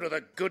danger out of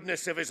the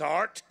goodness of his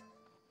heart.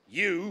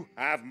 You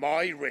have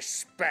my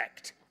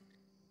respect.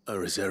 A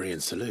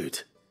Rosarian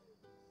salute.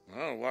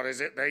 Oh, what is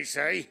it they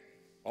say?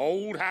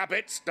 Old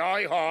habits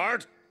die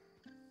hard.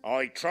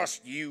 I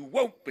trust you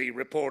won't be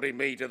reporting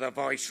me to the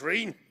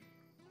Vicereine.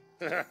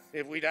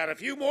 If we'd had a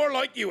few more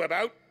like you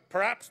about,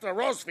 perhaps the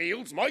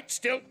Rosfields might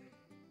still...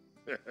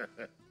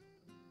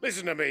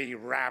 Listen to me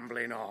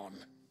rambling on.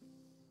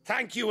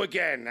 Thank you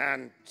again,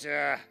 and,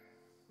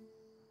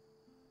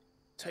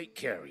 take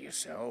care of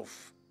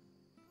yourself.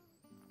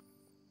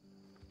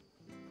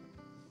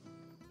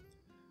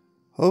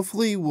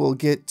 Hopefully we'll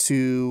get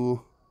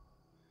to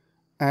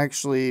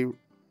actually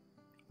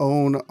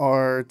own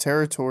our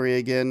territory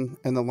again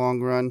in the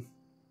long run.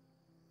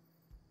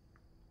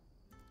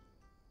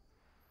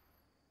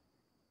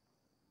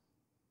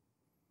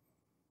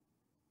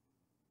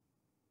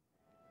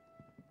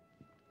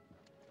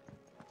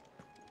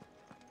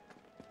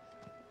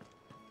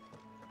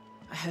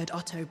 I heard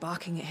Otto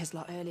barking at his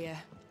lot earlier.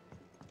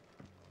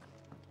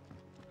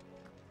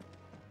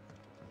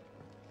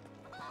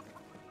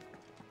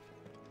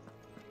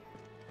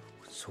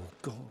 It's all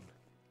gone.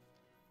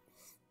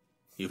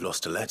 You've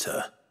lost a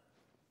letter.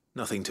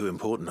 Nothing too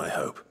important, I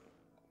hope.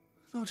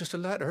 Not just a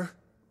letter.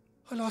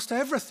 I lost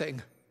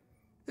everything.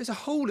 There's a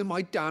hole in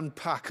my damn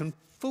pack, and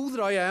fool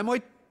that I am,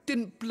 I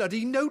didn't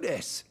bloody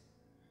notice.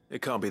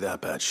 It can't be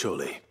that bad,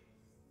 surely.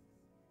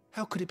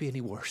 How could it be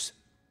any worse?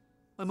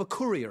 I'm a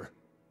courier.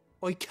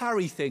 I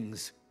carry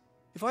things.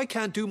 If I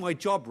can't do my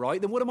job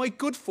right, then what am I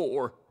good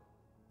for?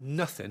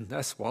 Nothing,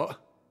 that's what.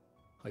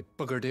 I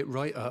buggered it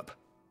right up.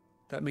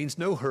 That means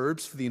no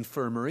herbs for the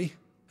infirmary,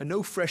 and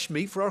no fresh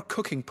meat for our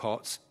cooking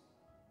pots.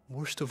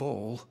 Worst of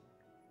all,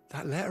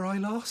 that letter I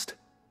lost?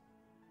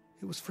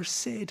 It was for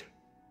Sid.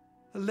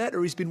 A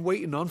letter he's been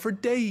waiting on for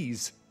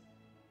days.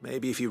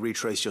 Maybe if you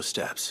retrace your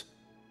steps.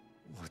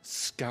 I'd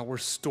scour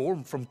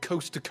Storm from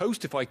coast to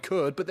coast if I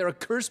could, but there are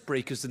curse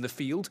breakers in the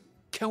field,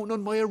 counting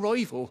on my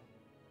arrival.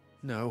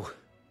 No,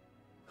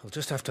 I'll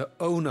just have to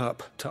own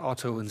up to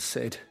Otto and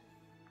Sid.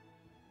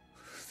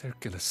 They're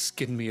gonna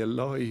skin me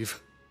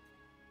alive.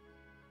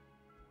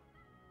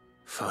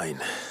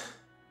 Fine.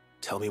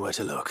 Tell me where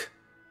to look.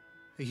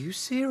 Are you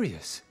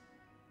serious?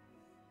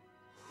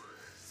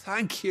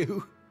 Thank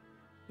you.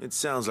 It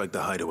sounds like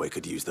the hideaway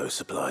could use those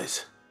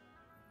supplies.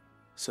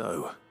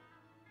 So,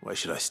 where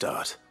should I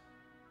start?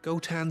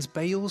 Gotan's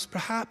bales,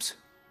 perhaps?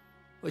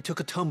 I took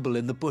a tumble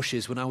in the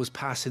bushes when I was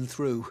passing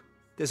through.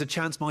 There's a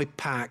chance my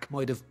pack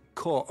might have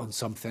caught on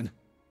something.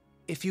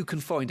 If you can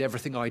find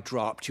everything I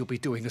dropped, you'll be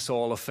doing us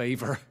all a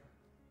favor.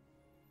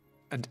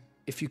 And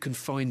if you can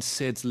find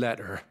Sid's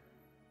letter,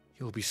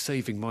 you'll be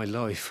saving my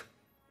life.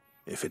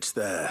 If it's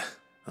there,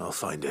 I'll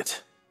find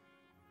it.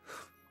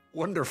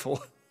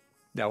 Wonderful.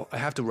 Now, I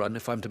have to run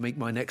if I'm to make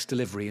my next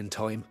delivery in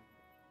time.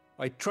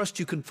 I trust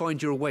you can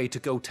find your way to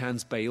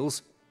Gotan's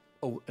bales.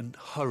 Oh, and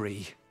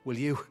hurry, will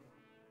you?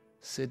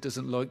 Sid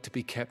doesn't like to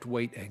be kept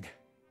waiting.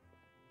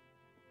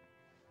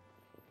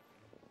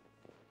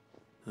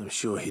 I'm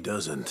sure he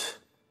doesn't.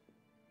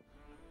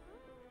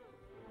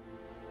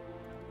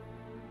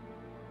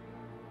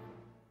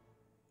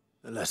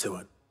 The letter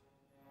won't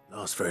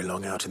last very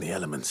long out in the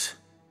elements.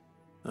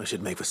 I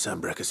should make for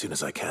Sambrek as soon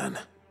as I can.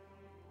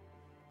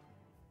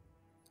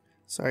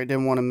 Sorry, I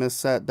didn't want to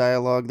miss that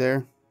dialogue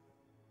there.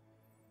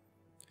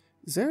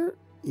 Is there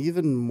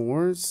even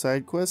more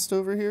side quests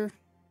over here?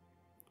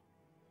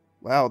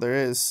 Wow, there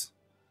is.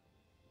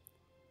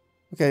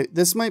 Okay,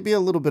 this might be a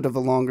little bit of a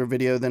longer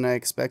video than I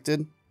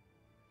expected.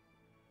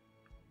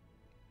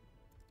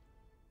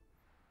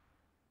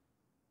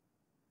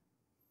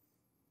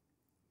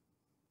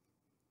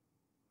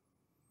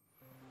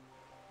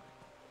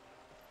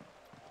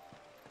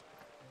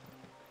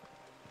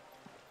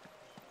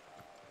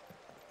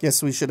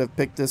 Guess we should have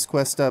picked this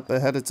quest up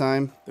ahead of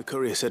time. The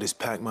courier said his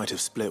pack might have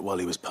split while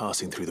he was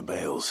passing through the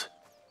bales.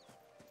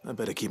 I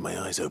better keep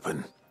my eyes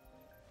open.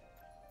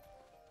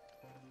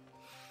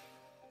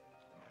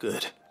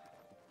 Good.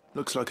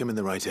 Looks like I'm in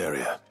the right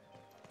area.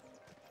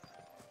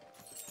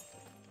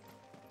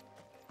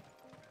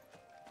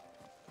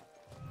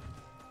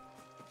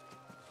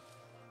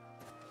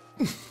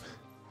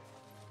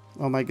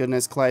 Oh my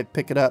goodness, Clive,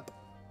 pick it up.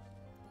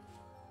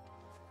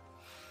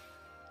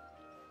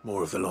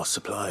 More of the lost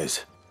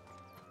supplies.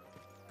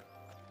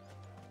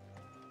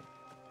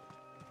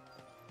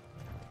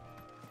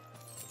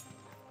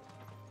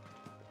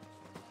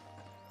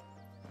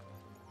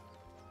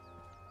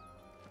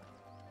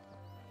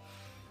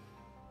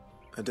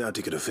 I doubt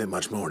he could have fit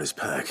much more in his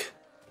pack.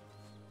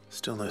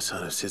 Still no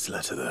sign of Sid's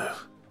letter, though.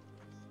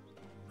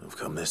 I've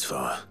come this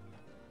far.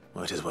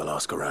 Might as well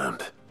ask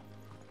around.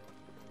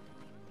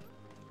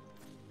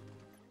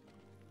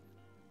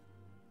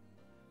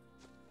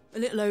 A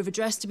little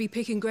overdressed to be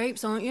picking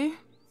grapes, aren't you?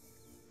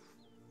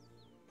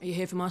 Are you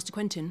here for Master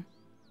Quentin?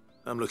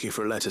 I'm looking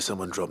for a letter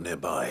someone dropped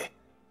nearby.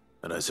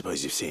 And I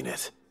suppose you've seen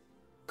it.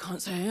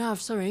 Can't say I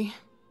have, sorry.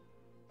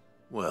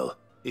 Well,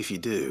 if you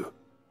do...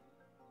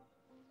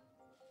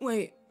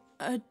 Wait,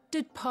 I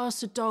did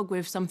pass a dog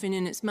with something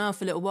in its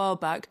mouth a little while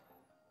back.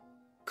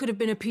 Could have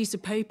been a piece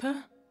of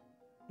paper.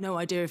 No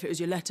idea if it was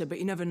your letter, but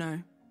you never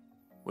know.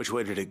 Which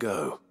way did it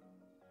go?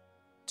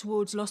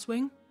 Towards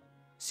Lostwing?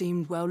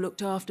 Seemed well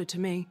looked after to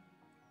me.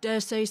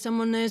 Dare say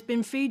someone there's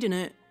been feeding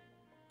it.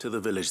 To the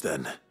village,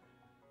 then.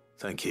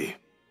 Thank you.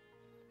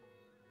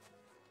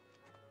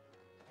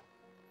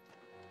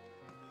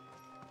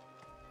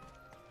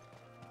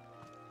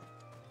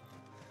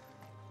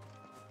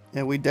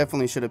 Yeah, we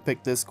definitely should have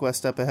picked this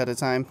quest up ahead of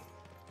time.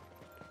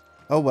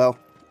 Oh well.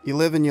 You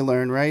live and you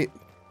learn, right?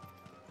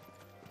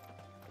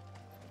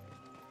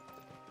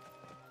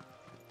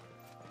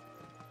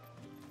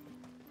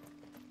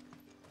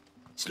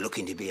 It's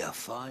looking to be a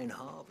fine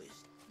harvest.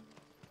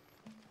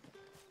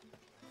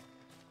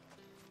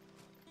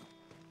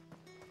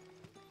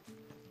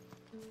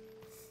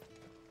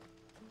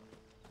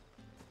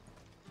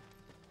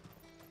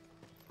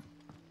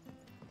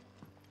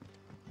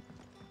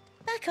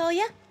 Back, are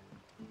ya?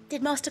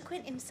 Did Master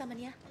Quentin summon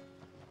ya?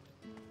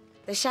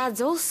 The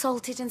shad's all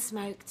salted and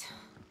smoked.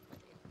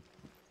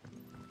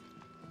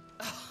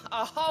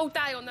 A whole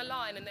day on the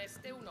line and they're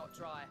still not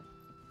dry.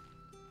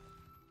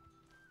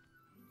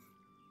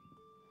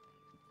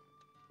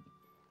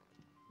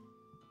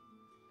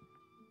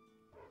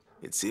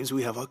 It seems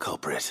we have our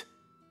culprit.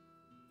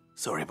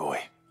 Sorry, boy.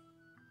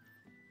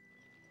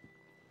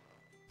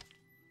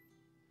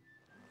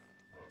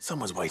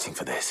 Someone's waiting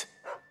for this.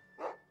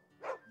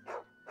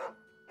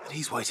 And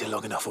he's waited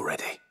long enough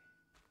already.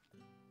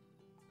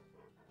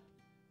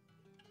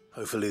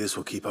 Hopefully this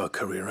will keep our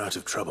courier out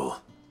of trouble.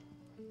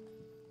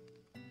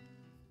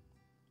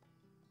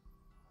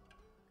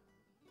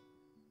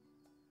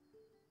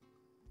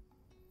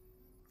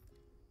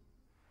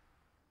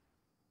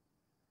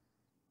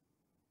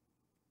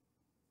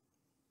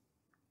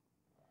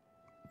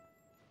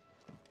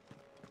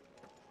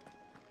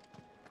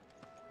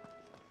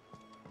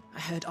 I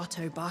heard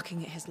Otto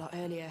barking at his lot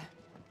earlier.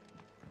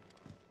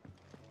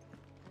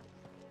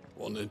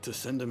 Wanted to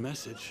send a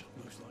message,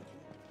 most likely.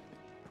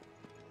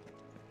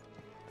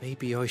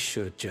 Maybe I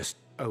should just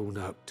own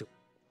up to...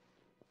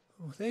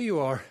 Oh, there you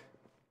are.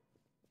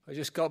 I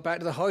just got back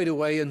to the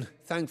hideaway and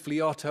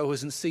thankfully Otto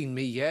hasn't seen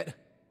me yet.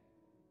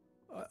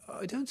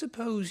 I don't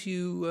suppose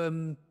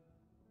you,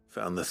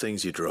 Found the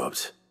things you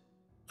dropped.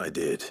 I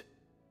did.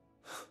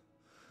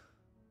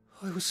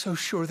 I was so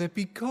sure they'd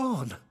be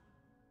gone.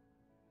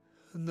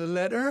 And the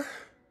letter?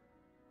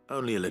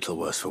 Only a little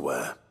worse for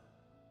wear.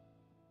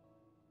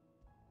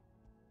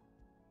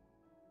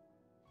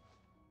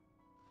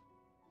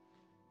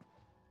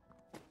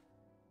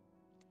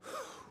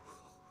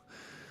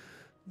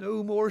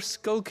 No more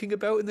skulking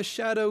about in the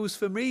shadows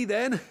for me,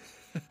 then.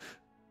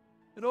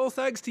 And all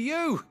thanks to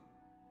you.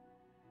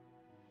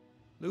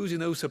 Losing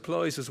those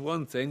supplies was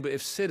one thing, but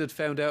if Sid had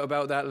found out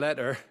about that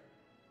letter...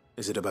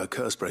 Is it about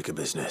Cursebreaker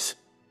business?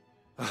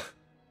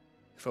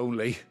 If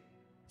only.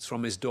 It's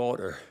from his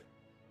daughter.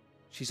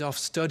 She's off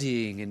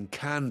studying in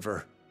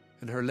Canver,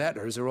 and her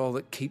letters are all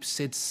that keeps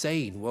Sid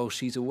sane while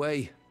she's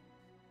away.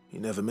 You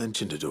never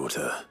mentioned a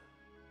daughter.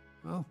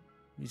 Well,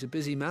 he's a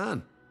busy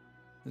man.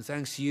 And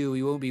thanks to you,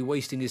 he won't be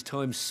wasting his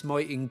time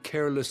smiting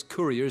careless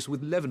couriers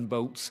with levin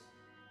bolts.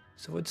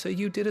 So I'd say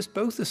you did us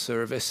both a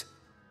service.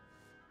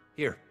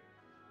 Here,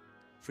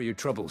 for your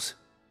troubles.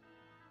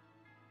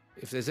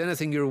 If there's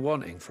anything you're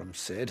wanting from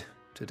Sid,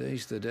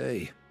 today's the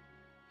day.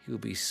 He'll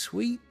be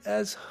sweet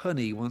as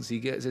honey once he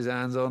gets his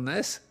hands on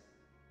this.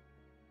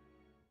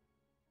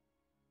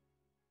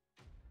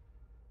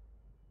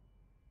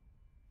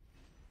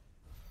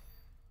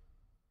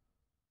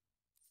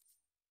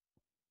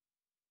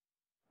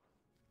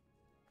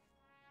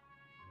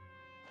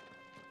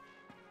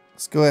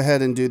 Let's go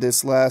ahead and do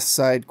this last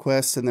side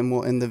quest and then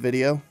we'll end the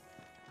video.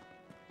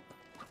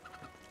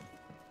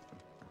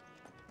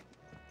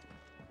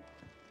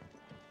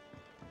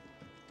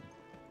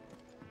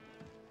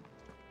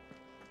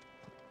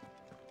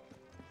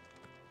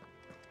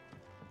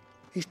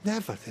 He's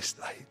never this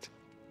late.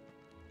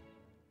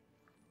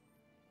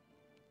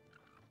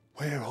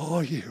 Where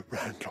are you,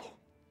 Randall?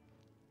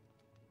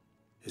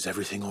 Is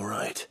everything all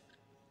right?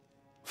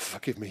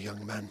 Forgive me,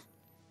 young man.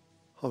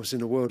 I was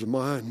in a world of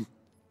my own.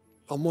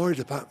 I'm worried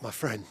about my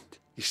friend,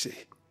 you see.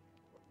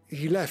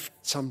 He left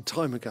some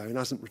time ago and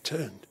hasn't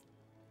returned.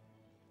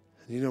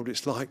 And you know what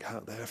it's like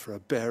out there for a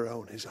bearer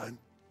on his own.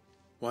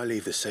 Why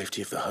leave the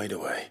safety of the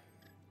hideaway?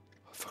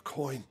 For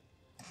coin.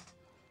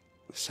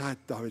 Sad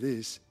though it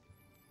is,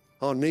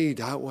 our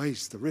need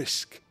outweighs the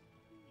risk.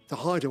 The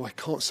hideaway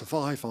can't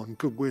survive on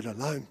goodwill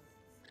alone.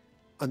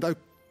 And though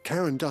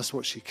Karen does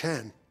what she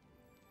can.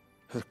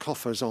 Her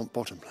coffers aren't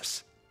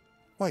bottomless.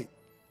 Wait.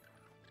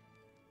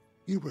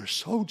 You were a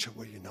soldier,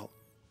 were you not?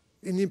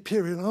 In the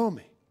Imperial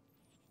Army?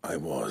 I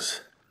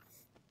was.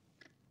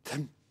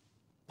 Then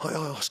might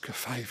I ask a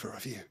favour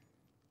of you?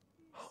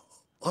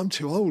 I'm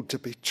too old to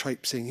be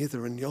traipsing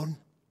hither and yon.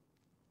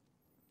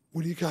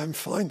 Will you go and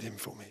find him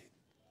for me?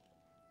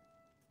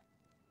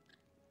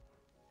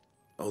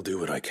 I'll do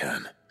what I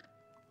can.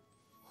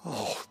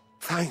 Oh,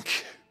 thank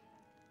you.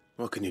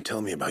 What can you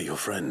tell me about your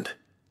friend?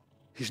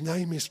 His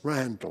name is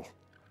Randall,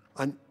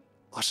 and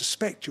I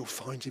suspect you'll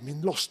find him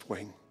in Lost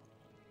Wing.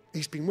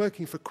 He's been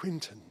working for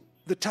Quinton,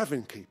 the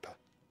tavern keeper.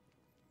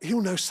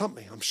 He'll know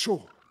something, I'm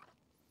sure.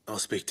 I'll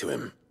speak to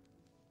him.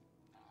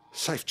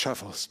 Safe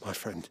travels, my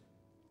friend.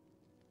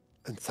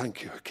 And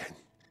thank you again.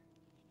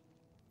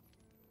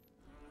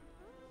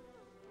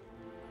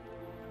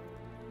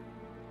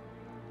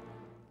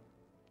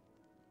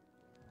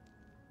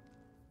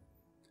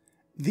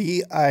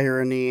 The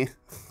irony.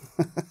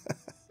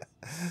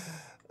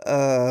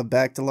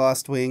 Back to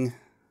Lost Wing.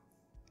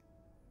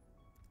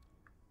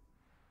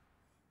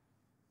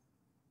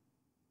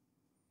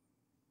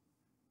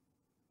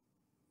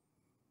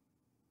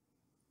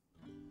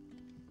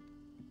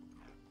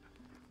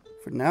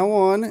 From now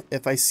on,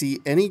 if I see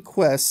any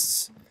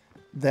quests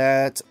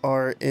that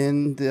are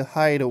in the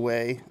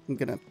hideaway, I'm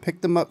gonna pick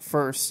them up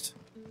first.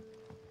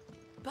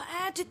 But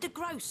how did the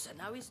grocer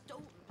know his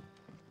daughter?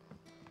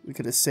 We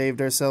could have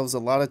saved ourselves a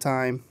lot of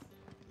time.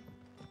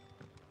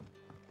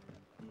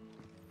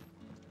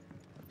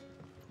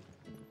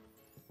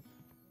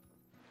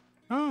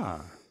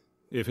 Ah,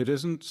 if it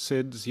isn't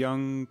Sid's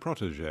young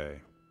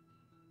protege.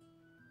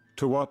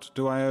 To what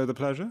do I owe the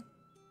pleasure?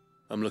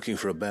 I'm looking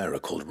for a bearer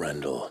called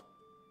Randall.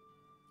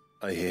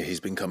 I hear he's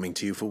been coming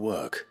to you for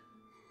work.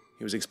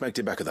 He was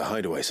expected back at the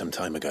hideaway some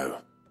time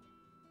ago.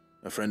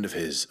 A friend of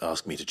his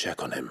asked me to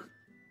check on him.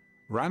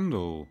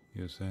 Randall,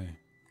 you say?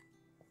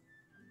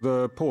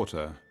 The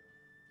porter?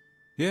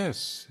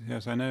 Yes,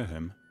 I know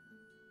him.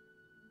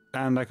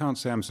 And I can't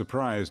say I'm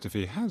surprised if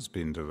he has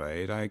been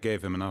delayed. I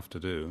gave him enough to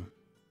do.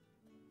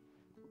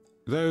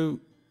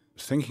 Though,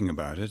 thinking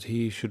about it,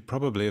 he should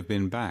probably have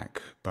been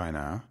back by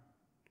now.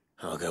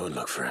 I'll go and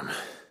look for him.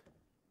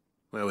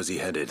 Where was he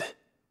headed?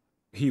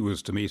 He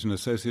was to meet an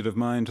associate of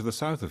mine to the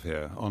south of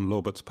here, on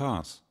Lorbert's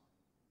Pass.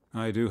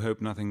 I do hope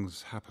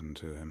nothing's happened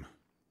to him.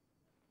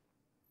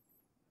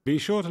 Be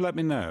sure to let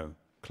me know,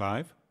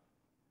 Clive.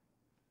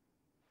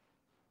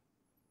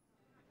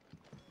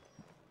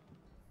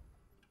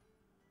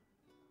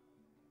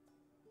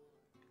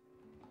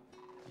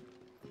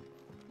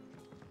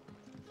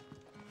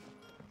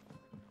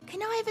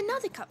 Can I have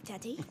another cup,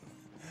 Daddy?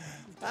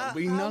 There'll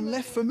be none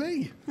left for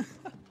me.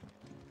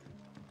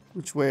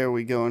 Which way are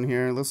we going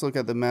here? Let's look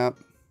at the map.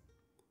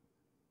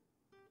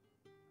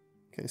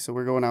 Okay, so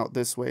we're going out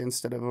this way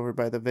instead of over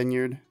by the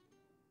vineyard.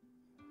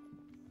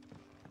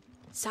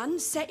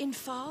 Sun's setting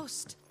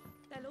fast.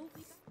 They'll all be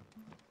back.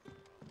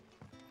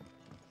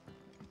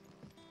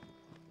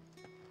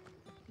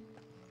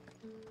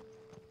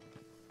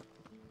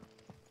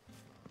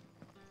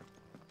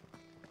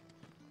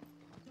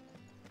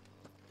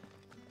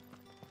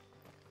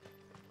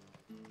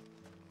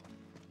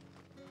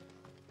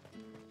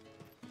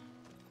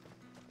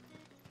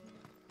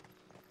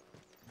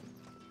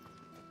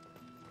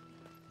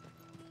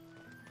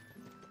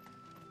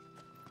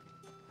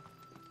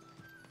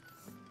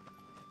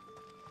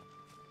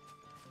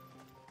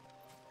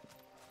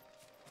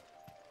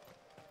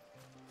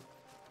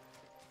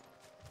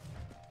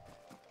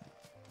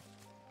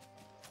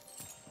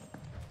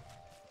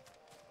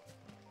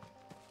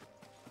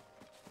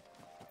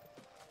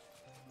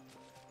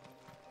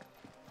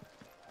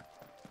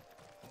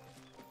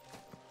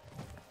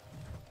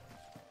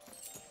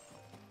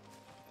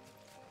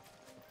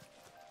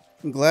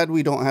 I'm glad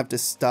we don't have to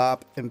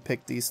stop and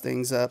pick these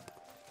things up.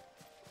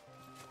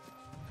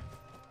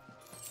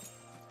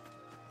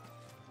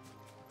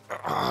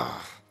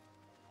 Are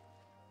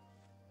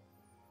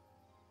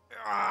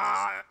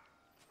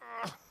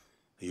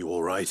you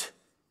all right?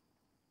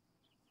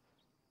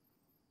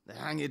 The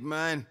hanged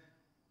man.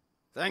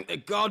 Thank the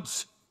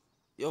gods.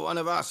 You're one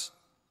of us.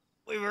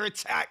 We were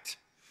attacked.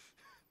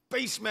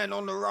 Beastmen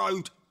on the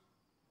road.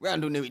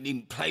 Randall knew he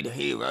didn't play the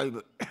hero,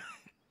 but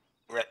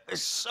the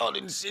sod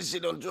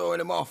insisted on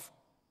drawing him off.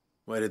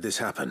 Where did this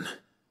happen?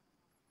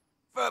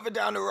 Further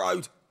down the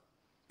road.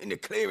 In the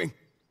clearing.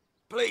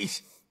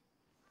 Please.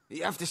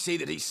 You have to see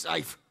that he's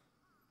safe.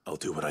 I'll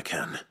do what I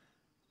can.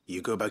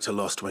 You go back to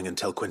Lost Wing and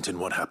tell Quinton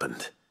what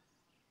happened.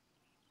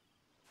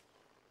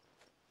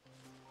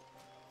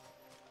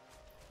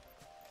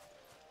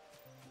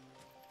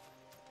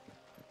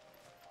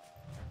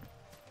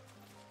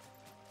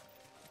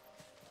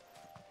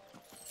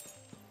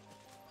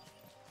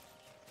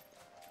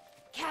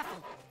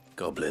 Careful.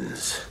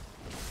 Goblins.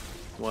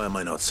 Why am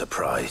I not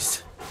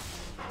surprised?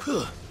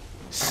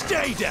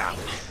 Stay down!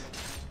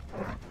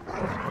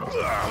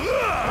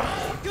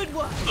 Good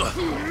work.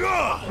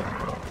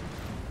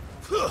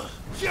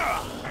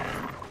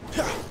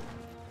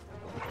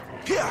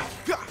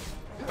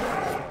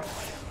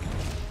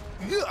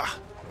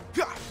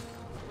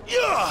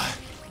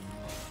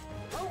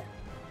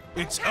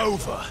 It's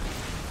over.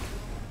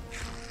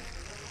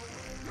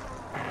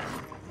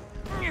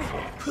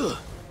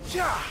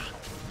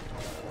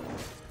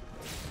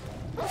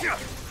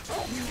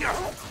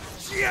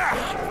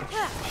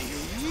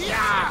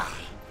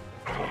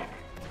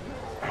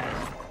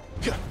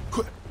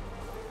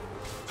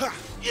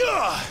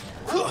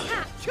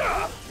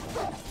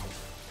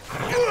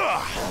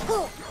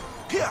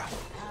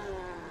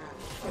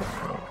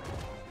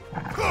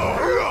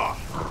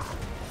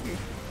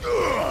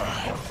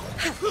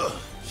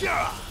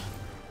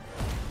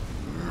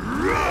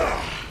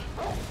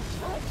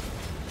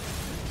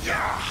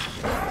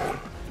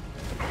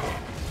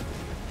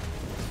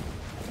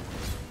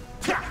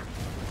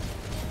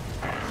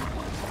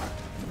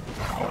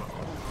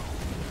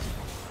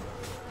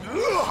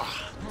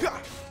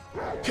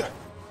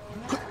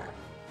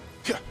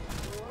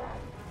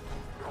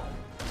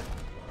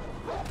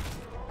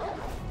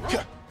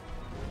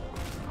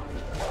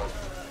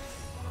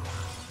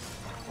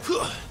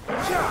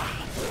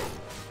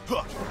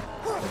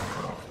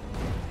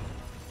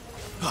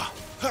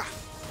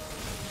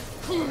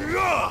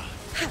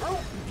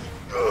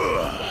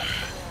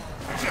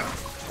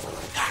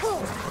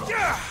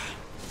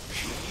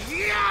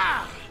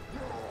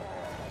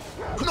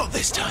 Not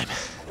this time.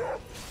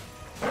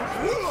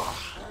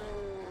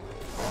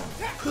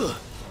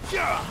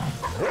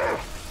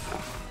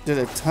 Did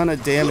a ton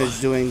of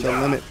damage doing the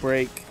limit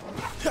break.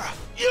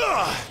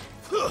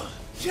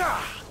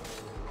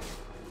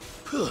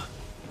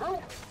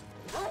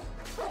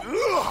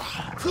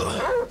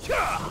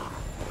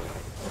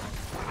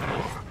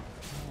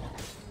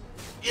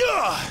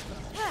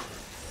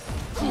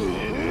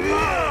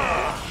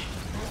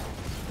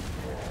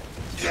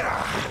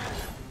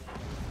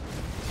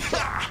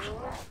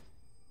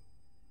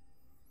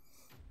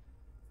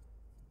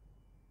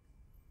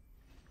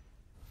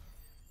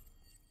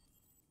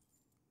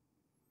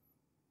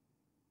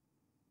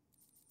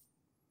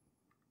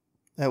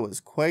 That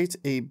was quite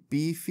a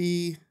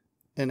beefy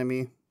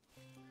enemy.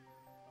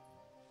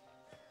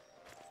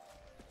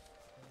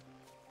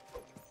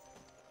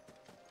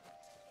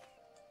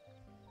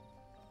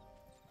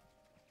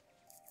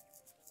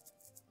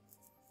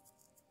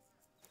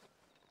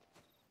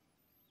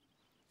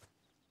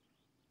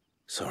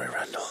 Sorry,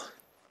 Randall.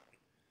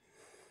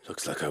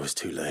 Looks like I was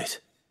too late.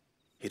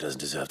 He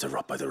doesn't deserve to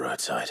rot by the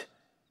roadside.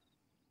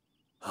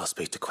 I'll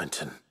speak to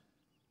Quentin.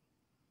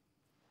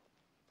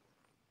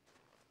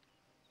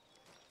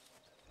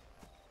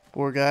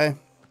 Poor guy.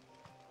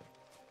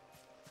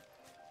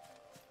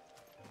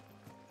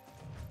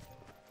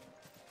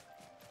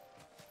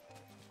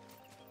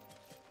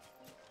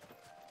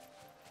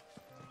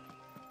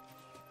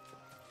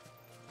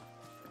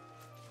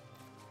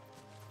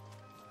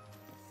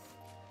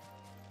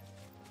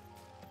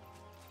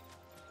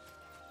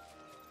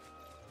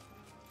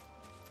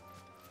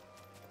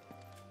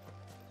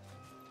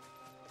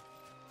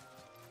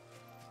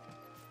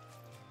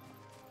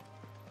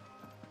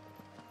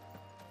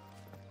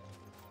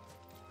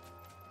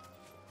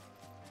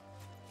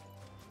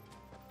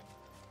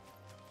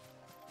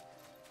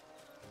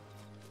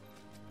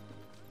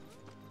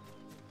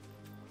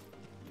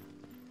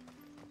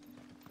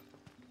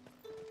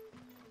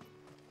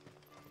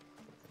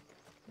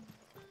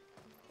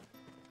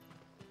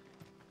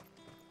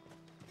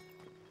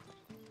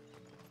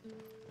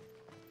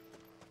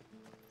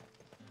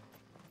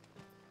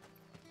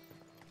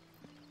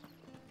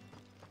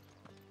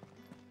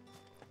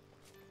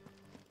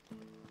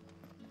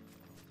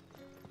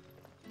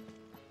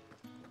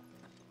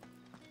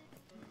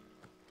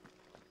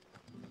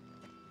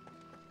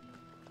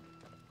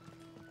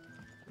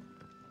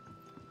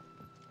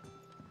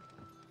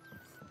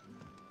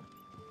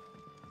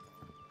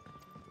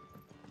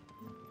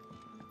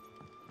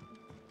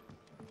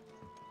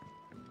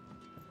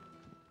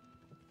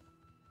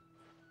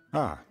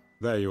 Ah,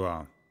 there you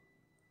are.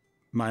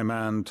 My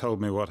man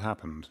told me what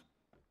happened.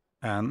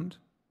 And?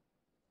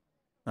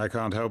 I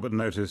can't help but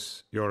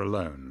notice you're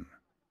alone.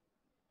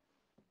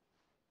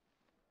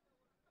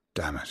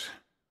 Damn it.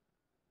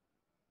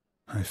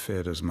 I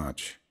feared as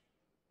much.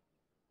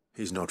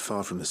 He's not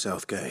far from the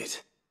south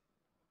gate.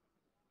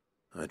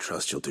 I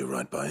trust you'll do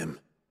right by him.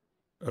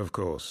 Of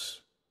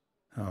course.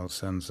 I'll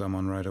send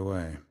someone right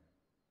away.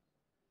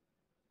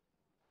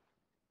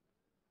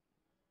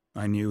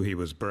 I knew he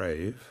was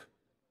brave,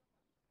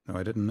 though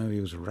I didn't know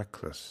he was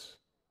reckless.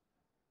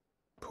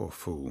 Poor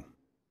fool.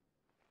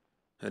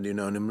 And you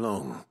known him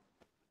long?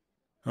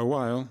 A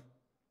while.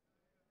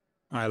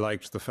 I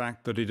liked the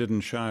fact that he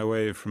didn't shy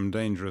away from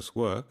dangerous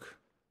work,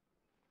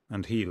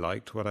 and he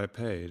liked what I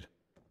paid.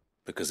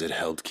 Because it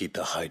helped keep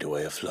the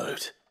hideaway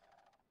afloat.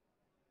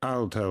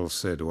 I'll tell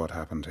Sid what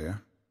happened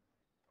here.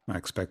 I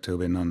expect he'll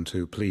be none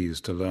too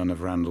pleased to learn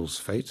of Randall's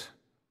fate.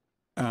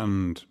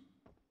 And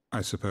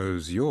I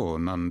suppose you're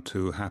none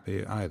too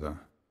happy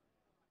either.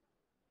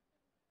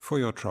 For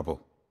your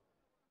trouble.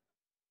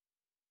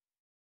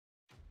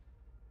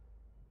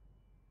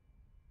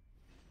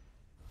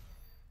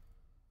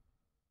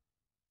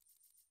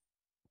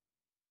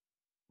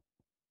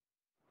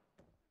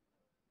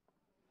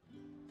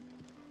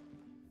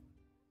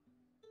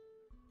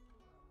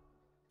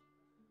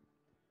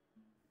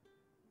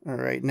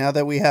 Alright, now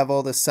that we have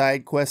all the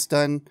side quests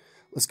done,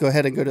 let's go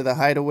ahead and go to the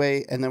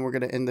hideaway, and then we're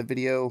going to end the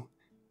video.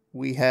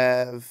 We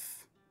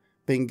have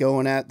been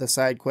going at the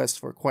side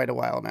quest for quite a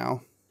while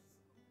now.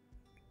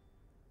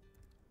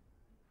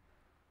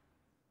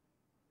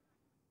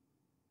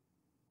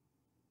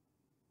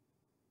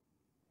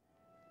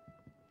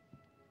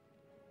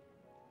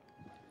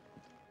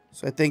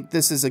 So I think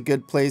this is a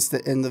good place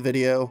to end the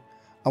video.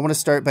 I want to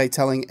start by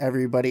telling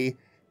everybody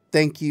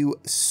thank you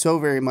so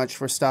very much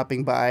for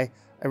stopping by.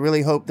 I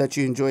really hope that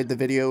you enjoyed the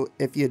video.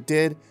 If you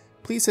did,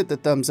 please hit the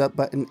thumbs up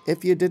button.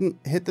 If you didn't,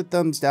 hit the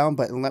thumbs down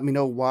button. Let me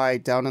know why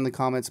down in the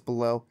comments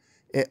below.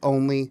 It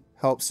only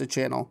helps the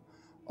channel.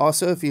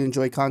 Also, if you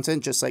enjoy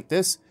content just like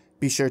this,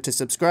 be sure to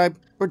subscribe,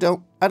 or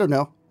don't. I don't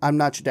know. I'm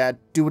not your dad.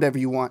 Do whatever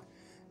you want.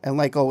 And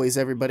like always,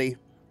 everybody,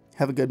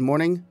 have a good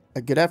morning,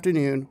 a good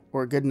afternoon,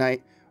 or a good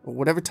night, or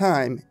whatever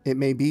time it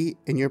may be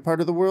in your part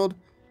of the world.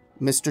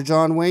 Mr.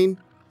 John Wayne,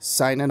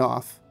 signing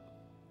off.